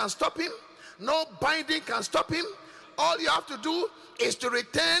counseling can stop him. No binding can stop him. All you have to do is to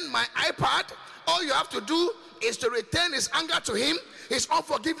return my iPad. All you have to do is to return his anger to him, his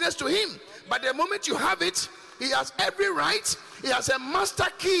unforgiveness to him. But the moment you have it, he has every right. He has a master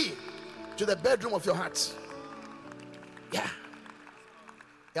key to the bedroom of your heart. Yeah.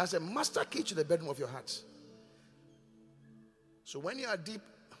 He has a master key to the bedroom of your heart. So when you are deep,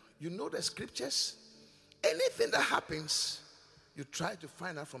 you know the scriptures. Anything that happens, you try to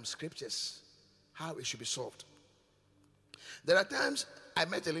find out from scriptures how it should be solved. There are times I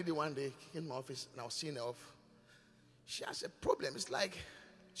met a lady one day in my office and I was seeing her off. She has a problem. It's like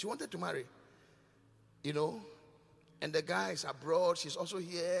she wanted to marry, and the guy is abroad. She's also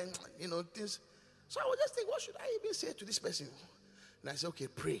here, things. So I was just thinking, what should I even say to this person? And I said, okay,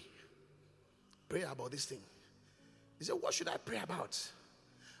 pray. Pray about this thing. He said, what should I pray about?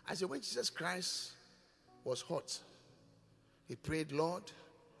 I said, when Jesus Christ was hot, he prayed, Lord,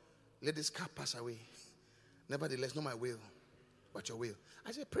 let this cup pass away. Nevertheless, not my will, but your will.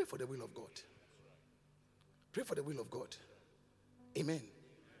 I said, pray for the will of God. Pray for the will of God. Amen.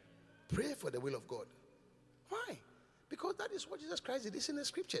 Pray for the will of God. Why? Because that is what Jesus Christ did. It's in the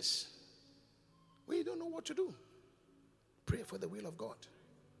scriptures. We don't know what to do. Pray for the will of God.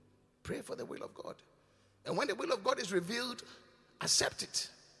 Pray for the will of God. And when the will of God is revealed, accept it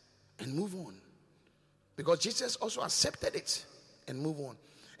and move on. Because Jesus also accepted it and move on.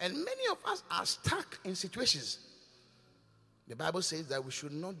 And many of us are stuck in situations. The Bible says that we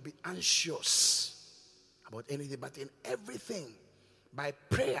should not be anxious about anything, but in everything, by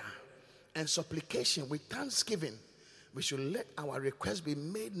prayer and supplication with thanksgiving, we should let our requests be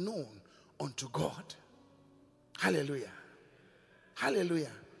made known unto God. Hallelujah.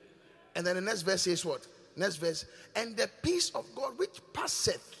 Hallelujah. And then the next verse says what? Next verse. And the peace of God which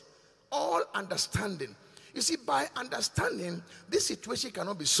passeth all understanding, You see, by understanding, this situation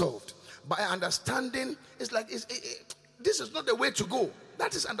cannot be solved. By understanding, it's like this is not the way to go.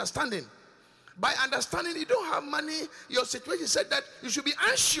 That is understanding. By understanding, you don't have money, your situation said that you should be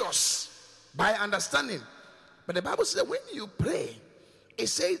anxious. By understanding. But the Bible says that when you pray, it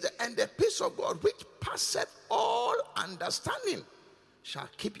says that, and the peace of God, which passeth all understanding, shall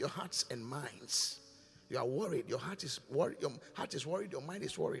keep your hearts and minds. You are worried, your heart is worried, your mind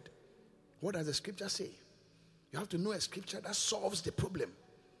is worried. What does the scripture say? You have to know a scripture that solves the problem.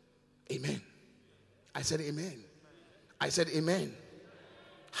 Amen. I said amen. I said amen.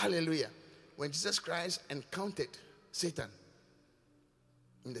 Hallelujah. When Jesus Christ encountered Satan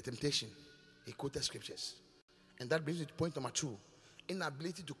in the temptation, he quoted scriptures. And that brings me to point number 2.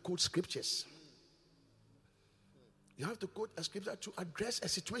 Inability to quote scriptures. You have to quote a scripture to address a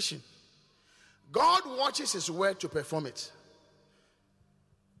situation. God watches his word to perform it.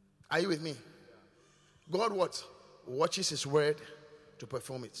 Are you with me? God what? Watches his word to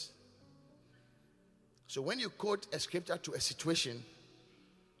perform it. So when you quote a scripture to a situation,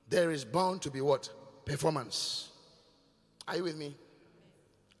 there is bound to be what? Performance. Are you with me?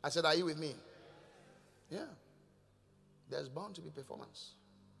 I said, are you with me? Yeah. There's bound to be performance.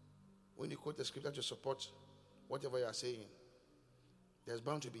 When you quote the scripture to support whatever you are saying, there's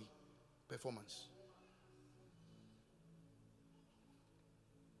bound to be performance.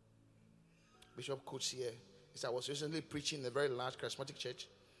 Bishop quotes here. I was recently preaching in a very large charismatic church,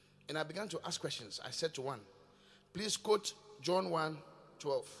 and I began to ask questions. I said to one, please quote John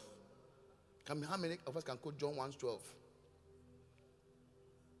 1:12. How many of us can quote John 1:12?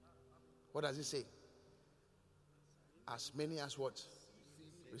 What does it say? As many as what?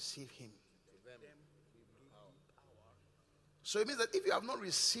 Receive him. So it means that if you have not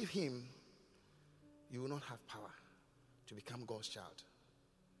received him, you will not have power to become God's child.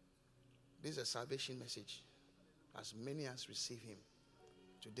 This is a salvation message. As many as receive him,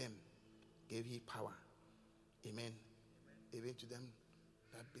 to them gave he power. Amen. Even to them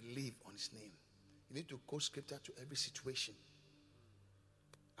that believe on his name. You need to quote scripture to every situation.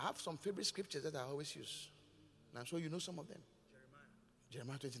 I have some favorite scriptures that I always use. And I'm sure you know some of them.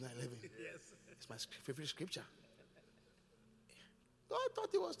 Jeremiah 29:11. Yes. It's my favorite scripture. Though I thought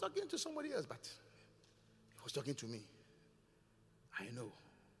he was talking to somebody else, but he was talking to me. I know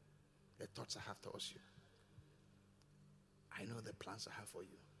the thoughts I have towards you. I know the plans I have for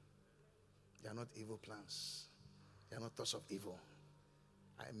you. They are not evil plans. They are not thoughts of evil.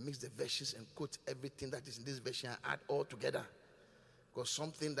 I mix the versions and quote everything that is in this version and add all together. Because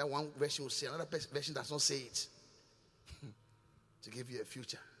something that one version will say, another version does not say it. To give you a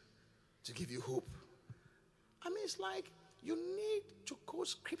future. To give you hope. I mean, it's like you need to quote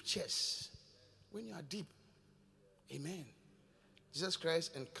scriptures when you are deep. Amen. Jesus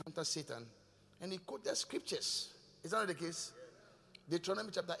Christ encountered Satan and he quoted scriptures. Is that not the case? Deuteronomy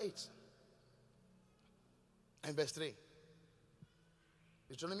chapter 8 and verse 3.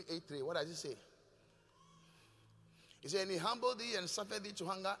 Deuteronomy 8:3. What does it say? He said, and he humbled thee and suffered thee to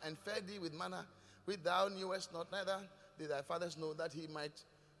hunger and fed thee with manna, which thou knewest not, neither did thy fathers know, that he might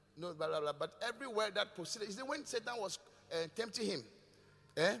know, blah, blah, blah. But every word that proceeded, you see, when Satan was tempting him,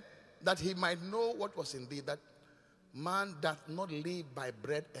 that he might know what was in thee, that man doth not live by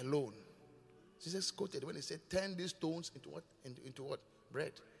bread alone. Jesus quoted when he said, turn these stones into what? Into what?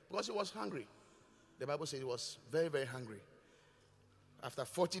 Bread. Because he was hungry. The Bible says he was very, very hungry. After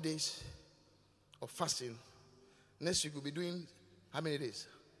 40 days of fasting, next week we'll be doing how many days?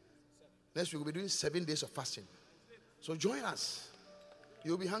 Next week we'll be doing 7 days of fasting. So join us.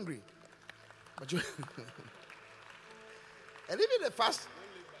 You'll be hungry. But join. And even the fast,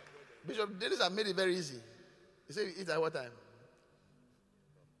 Bishop Dennis have made it very easy. He said you eat at what time?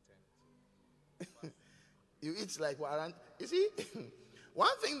 You eat like around. You see,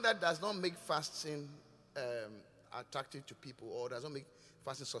 one thing that does not make fasting attractive to people, or does not make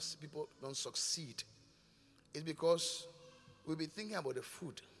fasting people don't succeed, is because we'll be thinking about the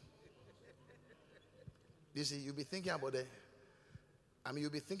food. You see, you'll be thinking about you'll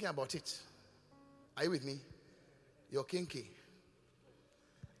be thinking about it. Are you with me? Your kinky.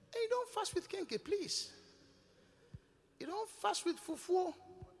 Hey, you don't fast with kinky, please. You don't fast with fufu.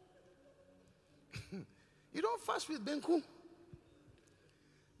 You don't fast with benku.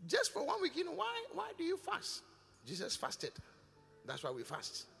 Just for 1 week, why do you fast? Jesus fasted. That's why we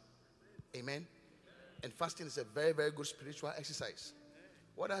fast. Amen. And fasting is a very, very good spiritual exercise.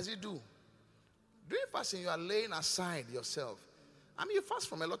 What does it do? During fasting, you are laying aside yourself. I mean, you fast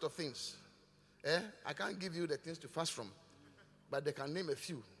from a lot of things. I can't give you the things to fast from, but they can name a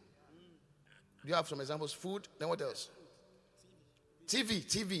few. Do you have some examples? Food, then what else? TV,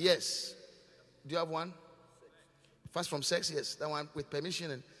 yes. Do you have one? Fast from sex, yes. That one with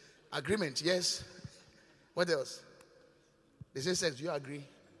permission and agreement, yes. What else? They say sex, do you agree?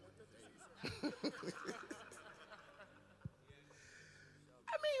 I mean,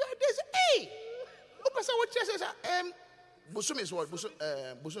 they say, hey, Pastor, what you say? Busum is what?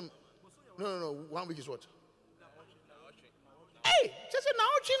 Busum. No. 1 week is what? Hey, just say now,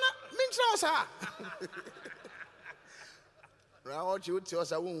 China means now, sir. Now, what you tell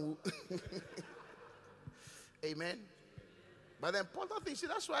us, I won't. Amen. But the important thing, see,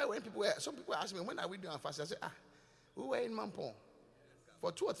 that's why when some people ask me, when are we doing our fast? I say, we were in Mampong.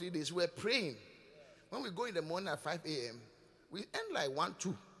 For 2 or 3 days, we were praying. When we go in the morning at 5 a.m., we end like 1,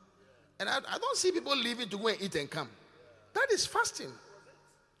 2. And I don't see people leaving to go and eat and come. That is fasting.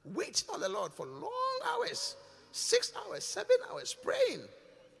 Waiting on the Lord for long hours. 6 hours, 7 hours, praying.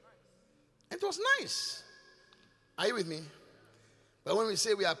 It was nice. Are you with me? But when we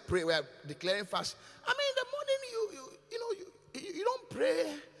say we are praying, we are declaring fast. I mean, in the morning, you don't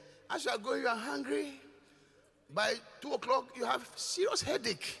pray. As you are going, you are hungry. By 2 o'clock, you have serious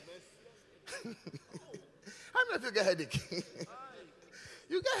headache. How many of you get headache?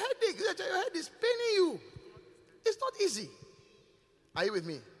 You get headache. Your head is paining you. It's not easy. Are you with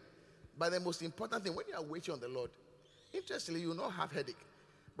me? But the most important thing, when you are waiting on the Lord, interestingly, you will not have headache.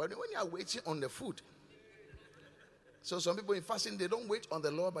 But when you are waiting on the food, so some people in fasting, they don't wait on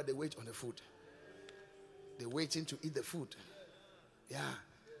the Lord, but they wait on the food. They're waiting to eat the food. Yeah.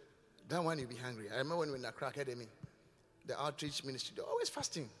 That one you'll be hungry. I remember when we were in Accra Academy, the outreach ministry, they're always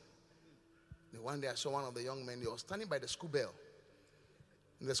fasting. And one day I saw one of the young men, he was standing by the school bell.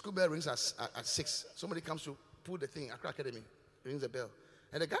 And the school bell rings at 6. Somebody comes to pull the thing, Accra Academy, rings the bell.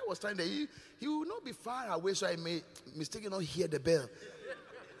 And the guy was standing there. He will not be far away, so I may mistakenly not hear the bell.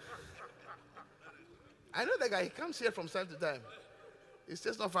 I know the guy, he comes here from time to time. He's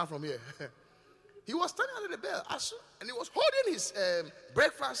just not far from here. He was standing under the bell, and he was holding his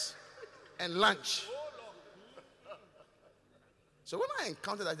breakfast and lunch. So when I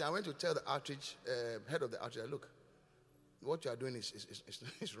encountered that, I went to tell the outreach, head of the outreach, look, what you are doing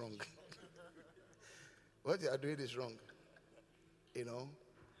is wrong. What you are doing is wrong. You know,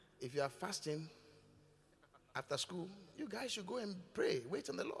 if you are fasting after school, you guys should go and pray, wait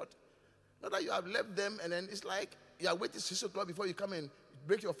on the Lord. Not that you have left them and then it's like you are waiting 6 o'clock before you come and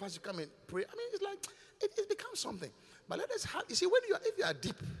break your fast, you come and pray. I mean, it's like it becomes something. But let us have, you see, if you are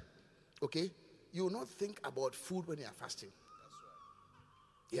deep, okay, you will not think about food when you are fasting.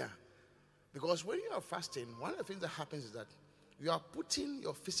 That's right. Yeah. Because when you are fasting, one of the things that happens is that you are putting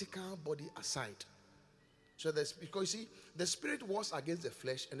your physical body aside. So because you see, the spirit wars against the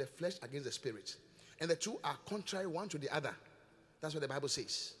flesh and the flesh against the spirit. And the two are contrary one to the other. That's what the Bible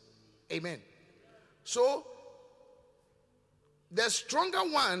says. Amen. So, the stronger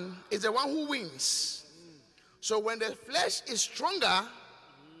one is the one who wins. So when the flesh is stronger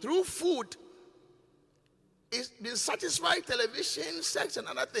through food, it's been satisfied, television, sex, and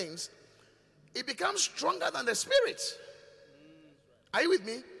other things, it becomes stronger than the spirit. Are you with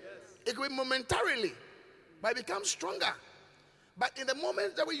me? Yes. It will be momentarily, but it becomes stronger. But in the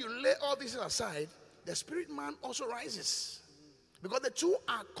moment that when you lay all this aside, the spirit man also rises. Because the two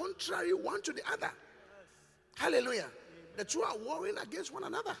are contrary one to the other. Hallelujah. The two are warring against one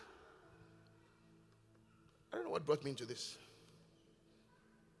another. I don't know what brought me into this.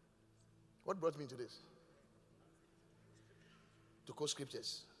 What brought me into this? To quote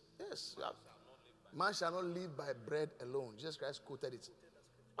scriptures. Yes. Man shall not live by bread alone. Jesus Christ quoted it.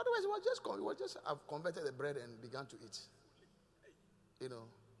 Otherwise, we would just have converted the bread and began to eat. You know.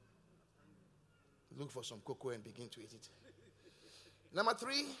 Look for some cocoa and begin to eat it. Number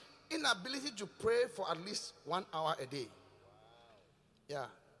 3, inability to pray for at least 1 hour a day. Yeah.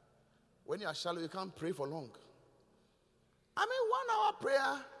 When you are shallow, you can't pray for long. I mean, 1 hour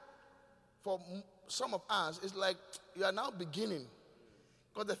prayer for some of us is like you are now beginning.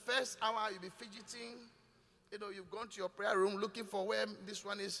 Because the first hour you'll be fidgeting. You know, you've gone to your prayer room looking for where this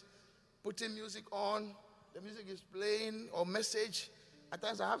one is putting music on. The music is playing or message. At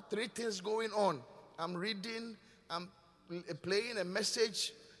times I have 3 things going on. I'm reading, I'm playing a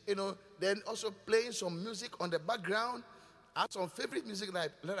message, you know, then also playing some music on the background. I have some favorite music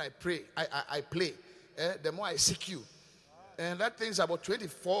that I play. The more I seek you. And that thing's about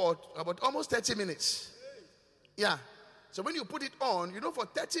almost 30 minutes. Yeah. So when you put it on, you know, for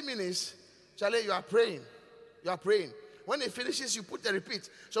 30 minutes, Charlie, you are praying. You are praying. When it finishes, you put the repeat.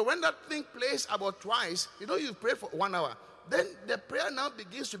 So when that thing plays about twice, you know, you pray for 1 hour. Then the prayer now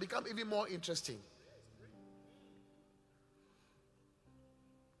begins to become even more interesting.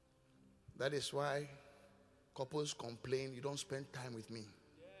 That is why couples complain, you don't spend time with me.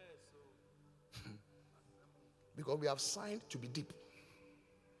 Because we have signed to be deep.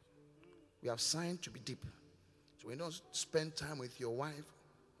 We have signed to be deep. So when you don't spend time with your wife,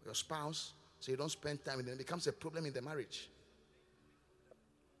 your spouse, so you don't spend time with them, it becomes a problem in the marriage.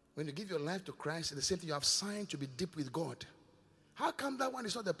 When you give your life to Christ, the same thing, you have signed to be deep with God. How come that one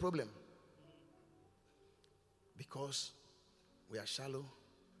is not the problem? Because we are shallow.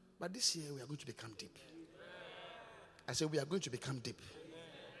 But this year we are going to become deep. I said we are going to become deep.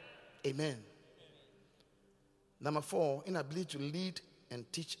 Amen. Number 4, inability to lead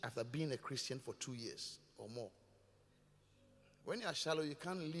and teach after being a Christian for 2 years or more. When you are shallow, you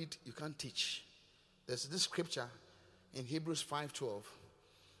can't lead, you can't teach. There's this scripture in Hebrews 5:12.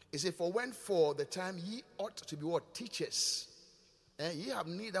 It says, for when for the time ye ought to be what? Teachers. And ye have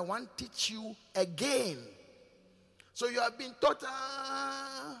need that one teach you again. So you have been taught,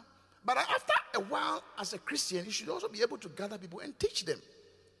 but after a while, as a Christian, you should also be able to gather people and teach them.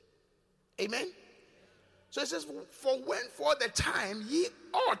 Amen. So it says, for when for the time ye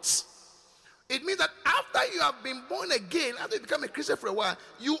ought. It means that after you have been born again, after you become a Christian for a while,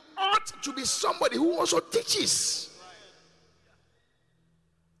 you ought to be somebody who also teaches.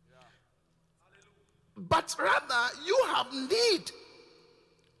 But rather, you have need.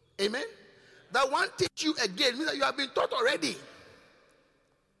 Amen. That one teach you again means that you have been taught already.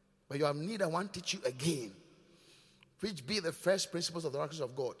 But you have need that one teach you again, which be the first principles of the oracles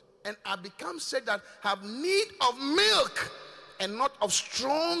of God. And I become said that have need of milk and not of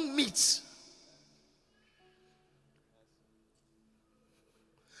strong meat.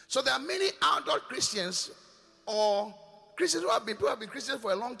 So there are many adult Christians or Christians who have been Christians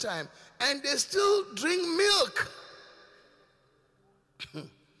for a long time, and they still drink milk.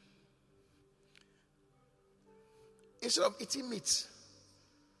 Instead of eating meat.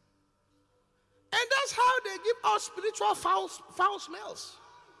 And that's how they give us spiritual foul smells.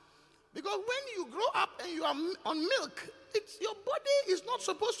 Because when you grow up and you are on milk, your body is not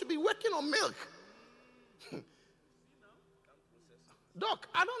supposed to be working on milk. Doc,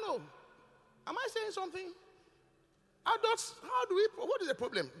 I don't know. Am I saying something? Adults, what is the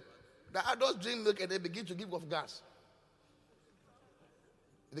problem? The adults drink milk and they begin to give off gas.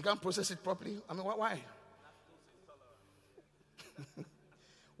 They can't process it properly. I mean, why?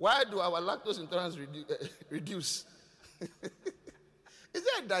 Why do our lactose intolerance reduce? Is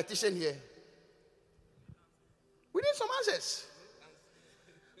there a dietitian here? We need some answers.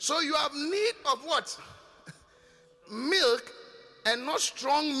 So you have need of what? Milk and not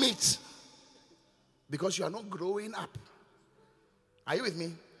strong meat. Because you are not growing up. Are you with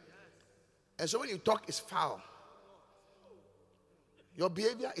me? And so when you talk, it's foul. Your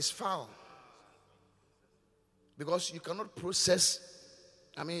behavior is foul. Because you cannot process,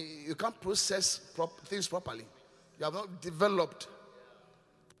 you can't process things properly. You have not developed.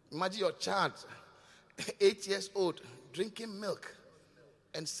 Imagine your child, 8 years old, drinking milk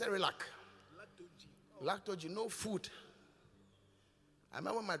and Cerelac. Lactose, no food. I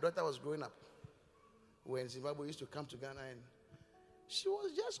remember when my daughter was growing up, when Zimbabwe used to come to Ghana, and she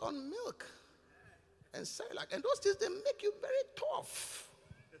was just on milk and Cerelac. And those things, they make you very tough.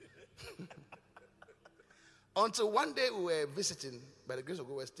 Until one day we were visiting, by the grace of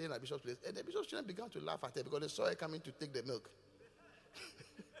God, we were staying at Bishop's place, and the Bishop's children began to laugh at her because they saw her coming to take the milk.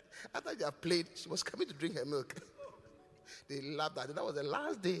 After they have played, she was coming to drink her milk. They laughed at her. That was the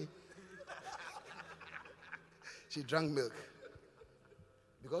last day she drank milk.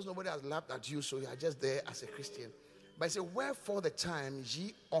 Because nobody has laughed at you, so you are just there as a Christian. But I say, wherefore the time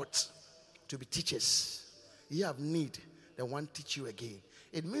ye ought to be teachers. Ye have need that one teach you again.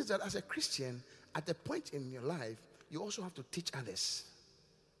 It means that as a Christian, at a point in your life, you also have to teach others.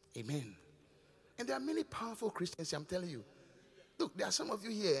 Amen. And there are many powerful Christians, I'm telling you. Look, there are some of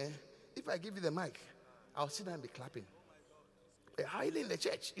you here, if I give you the mic, I'll sit down and be clapping. They're hiding in the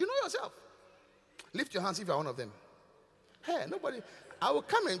church. You know yourself. Lift your hands if you're one of them. Hey, nobody, I will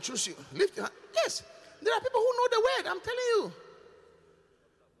come and choose you. Lift your hand. Yes, there are people who know the word, I'm telling you.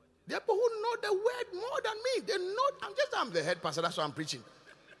 There are people who know the word more than me. They know, I'm the head pastor, that's why I'm preaching.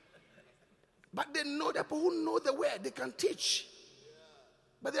 But they know, the people who know the word, they can teach.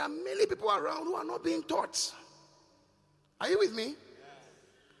 But there are many people around who are not being taught. Are you with me? Yes.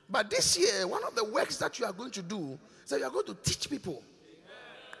 But this year, one of the works that you are going to do is that you are going to teach people.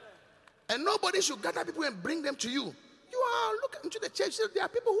 Amen. And nobody should gather people and bring them to you. You are looking into the church, there are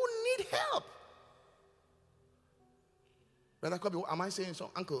people who need help. Brother Kobe, am I saying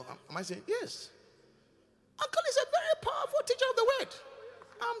so? Uncle, am I saying? Yes. Uncle is a very powerful teacher of the word.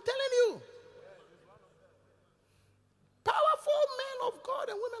 I'm telling you. Powerful men of God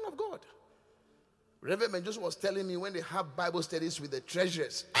and women of God. Reverend Joseph was telling me when they have Bible studies with the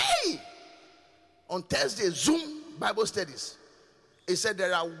treasurers, hey, on Thursday, Zoom Bible studies. He said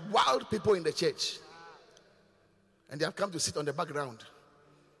there are wild people in the church. And they have come to sit on the background,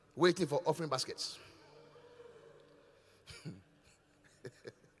 waiting for offering baskets.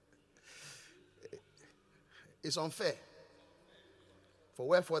 It's unfair. For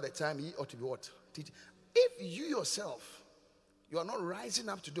wherefore the time ye ought to be what? If you yourself, you are not rising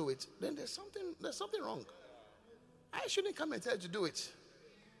up to do it, then there's something wrong. I shouldn't come and tell you to do it.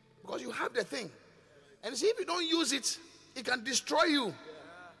 Because you have the thing. And see, if you don't use it, it can destroy you.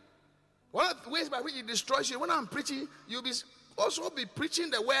 One of the ways by which it destroys you, when I'm preaching, you'll also be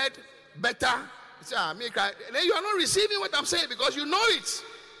preaching the word better. Then you are not receiving what I'm saying because you know it.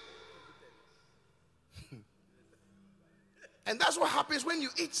 And that's what happens when you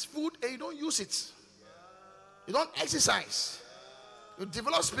eat food and you don't use it. You don't exercise. You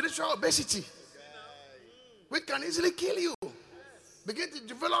develop spiritual obesity, which can easily kill you. Begin to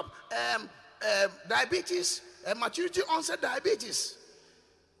develop diabetes, maturity onset diabetes.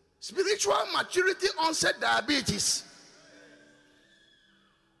 Spiritual maturity onset diabetes.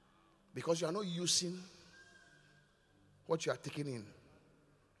 Because you are not using what you are taking in.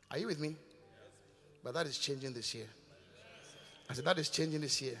 Are you with me? But that is changing this year. I said that is changing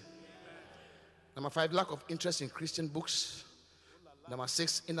this year. Number 5, lack of interest in Christian books. Number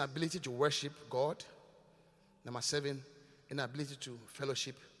 6, inability to worship God. Number 7, inability to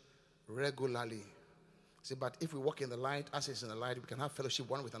fellowship regularly. See, but if we walk in the light, as is in the light, we can have fellowship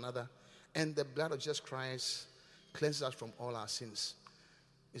one with another. And the blood of Jesus Christ cleanses us from all our sins.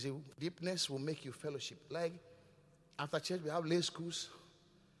 You see, deepness will make you fellowship. Like after church, we have lay schools.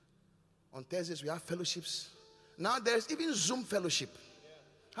 On Thursdays, we have fellowships. Now there's even Zoom fellowship.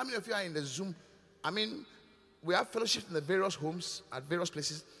 How many of you are in the Zoom? I mean, we have fellowship in the various homes at various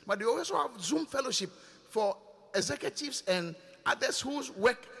places. But we also have Zoom fellowship for executives and others whose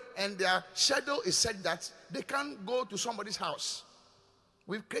work and their schedule is such that they can't go to somebody's house.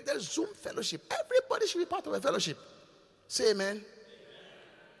 We've created Zoom fellowship. Everybody should be part of a fellowship. Say amen. Amen.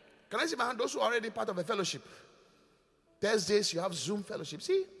 Can I see my hand? Those who are already part of a fellowship. Thursdays, you have Zoom fellowship.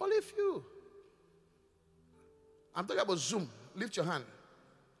 See, only a few. I'm talking about Zoom. Lift your hand.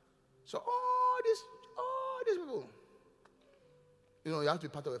 So all these people, you know, you have to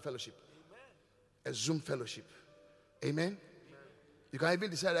be part of a fellowship. Amen. A Zoom fellowship. Amen? Amen. You can even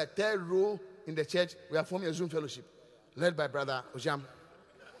decide that 3rd row in the church, we are forming a Zoom fellowship, led by Brother Ojam.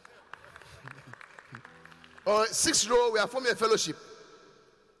 Or 6th row, we are forming a fellowship.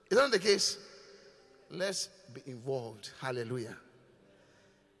 Is that not the case? Let's be involved. Hallelujah.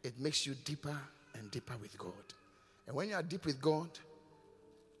 It makes you deeper and deeper with God. And when you are deep with God,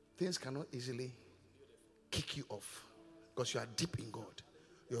 things cannot easily kick you off because you are deep in God.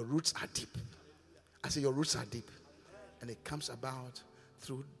 Your roots are deep. I say your roots are deep. And it comes about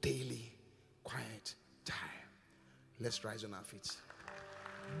through daily quiet time. Let's rise on our feet.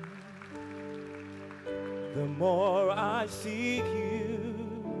 The more I seek you,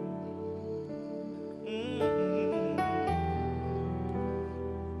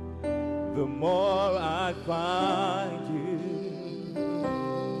 the more I find you.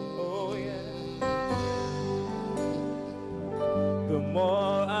 Oh yeah. The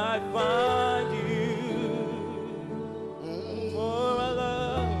more I find you, the more I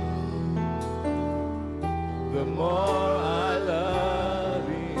love. The more I love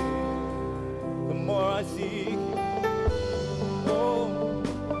you, the more I seek you. Oh,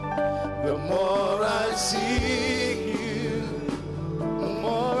 the more I seek you, the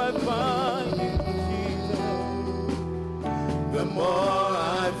more I find you, Jesus. The more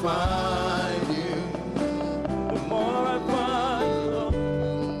I find you, the more I find you, Lord.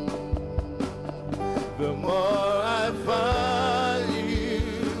 The more I find you,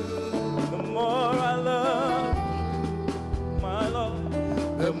 the more I love you, my Lord.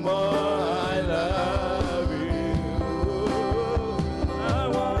 The more I love you.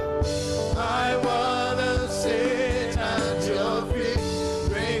 I want to sit at your feet,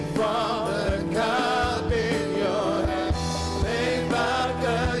 drink from the cup in your hand, lay back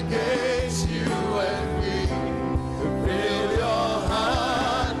against you and we feel your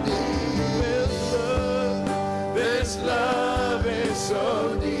heart beat with love. This love is so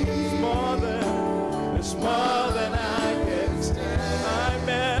deep, it's more than I can stand. I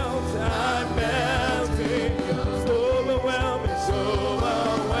melt in you. It's overwhelming, it's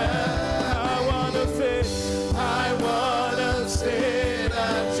overwhelming. I wanna sit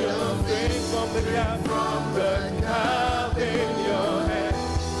at your feet, from the cup in your hand,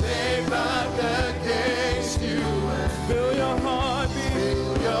 lay back against you and feel your heartbeat,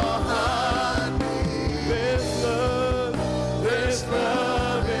 This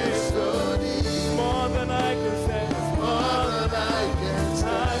love is so deep, it's more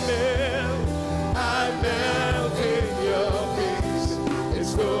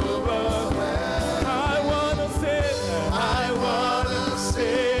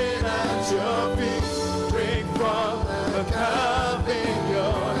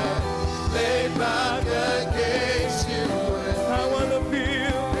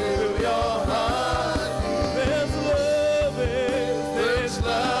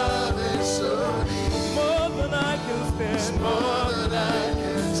more than I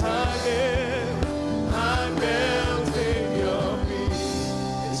can target. I melt in your peace.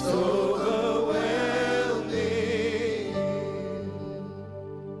 It's overwhelming.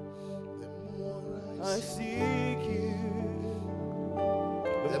 I seek you.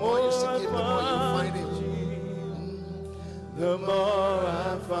 The more you seek him, the more you find him. The more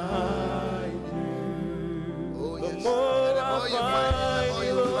I find you. Oh, The yes. more And the more you find him, the more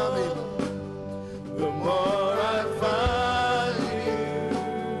you love him. The more I find you,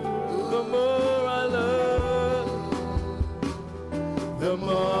 the more I love you. The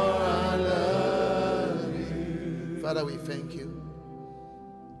more I love you. Father, we thank you.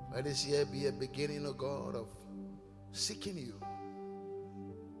 Let this year be a beginning, O God, of seeking you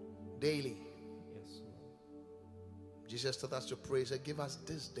daily. Jesus taught us to pray, say, give us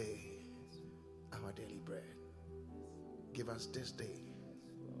this day our daily bread. Give us this day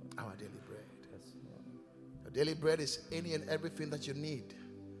our daily bread. Your daily bread is any and everything that you need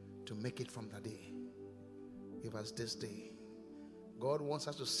to make it from that day. Give us this day. God wants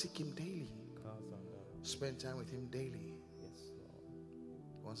us to seek him daily. Spend time with him daily.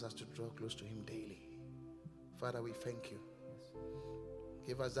 He wants us to draw close to him daily. Father, we thank you.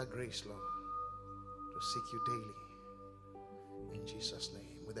 Give us that grace, Lord, to seek you daily. In Jesus'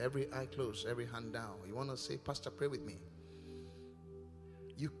 name. With every eye closed, every hand down. You want to say, Pastor, pray with me.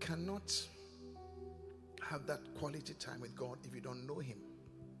 You cannot have that quality time with God if you don't know him.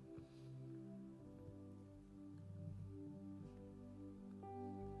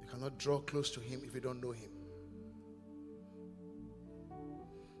 You cannot draw close to him if you don't know him.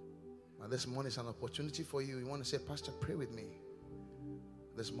 Now this morning is an opportunity for you. You want to say, Pastor, pray with me.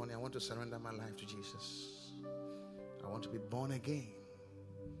 This morning I want to surrender my life to Jesus. I want to be born again.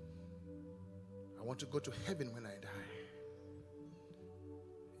 I want to go to heaven when I die.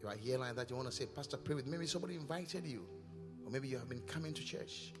 You are here like that, you want to say, Pastor, pray with me. Maybe somebody invited you. Or maybe you have been coming to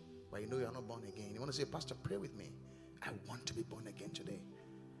church, but you know you are not born again. You want to say, Pastor, pray with me. I want to be born again today.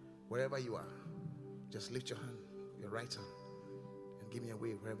 Wherever you are, just lift your hand, your right hand, and give me a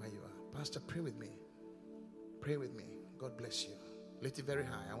wave wherever you are. Pastor, pray with me. Pray with me. God bless you. Lift it very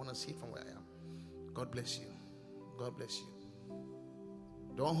high. I want to see it from where I am. God bless you. God bless you.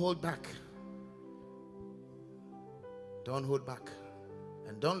 Don't hold back. Don't hold back.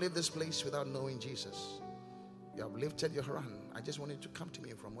 And don't leave this place without knowing Jesus. You have lifted your hand. I just want you to come to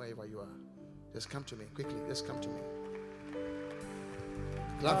me from wherever you are. Just come to me quickly. Just come to me.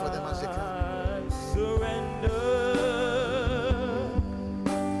 Clap for them as they come. I surrender.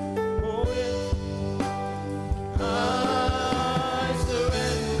 Oh, yes. I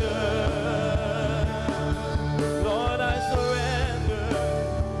surrender. Lord, I surrender.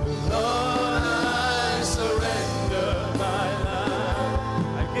 Lord, I surrender my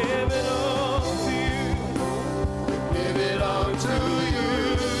life. I give it all to you. Give it all to you.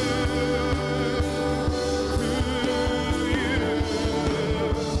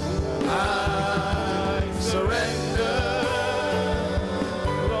 I surrender.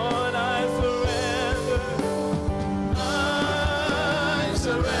 Lord, I surrender. I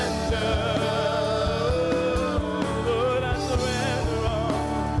surrender. Lord, I surrender all.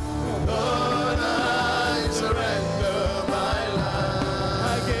 Lord, I surrender my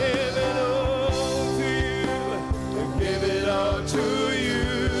life. I give it all to you. Give it all to you.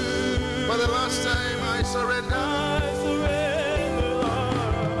 For the last time, I surrender. I surrender,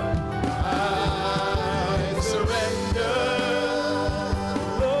 Lord. I surrender.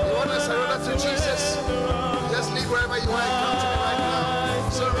 You want to surrender to Jesus? Just leave wherever you are and come to me right now. I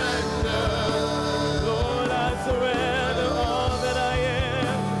surrender. Lord, I surrender all that I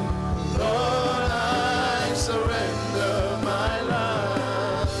am. Lord, I surrender my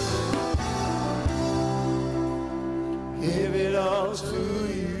life. Give it all to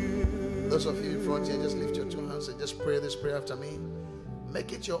you. Those of you in front here, just lift your two hands and just pray this prayer after me.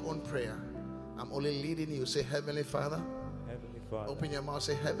 Make it your own prayer. I'm only leading you. Say, Heavenly Father. Heavenly Father, Open your mouth.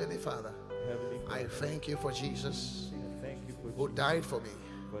 Say, Heavenly Father. Heavenly Father, I thank you for Jesus thank you who died for me.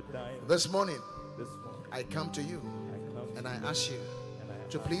 for dying This morning, this morning. I come to you I come and I ask you and I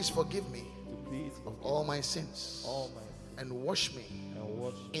to please forgive me to please of all my sins all my and wash me and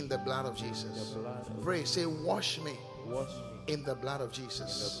wash in the blood of Jesus. blood of Pray, say, wash me wash me in the blood of in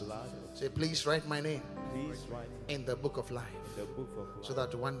Jesus. the blood of Say, please write my name please write in the book of life the book of life so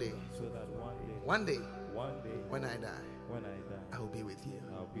that one day so that one day when I die, when I I die will be with you.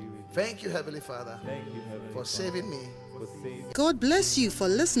 I'll be with you. Thank you, Heavenly Father, Thank you, Heavenly for Father, saving me. for saving God bless you for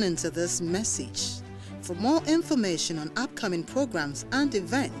listening to this message. For more information on upcoming programs and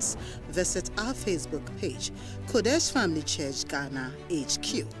events, visit our Facebook page, Qodesh Family Church Ghana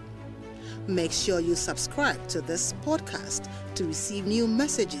HQ. Make sure you subscribe to this podcast to receive new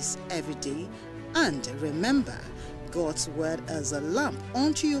messages every day. And remember, God's word is a lamp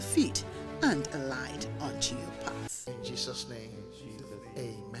unto your feet and a light unto your path. In Jesus' name.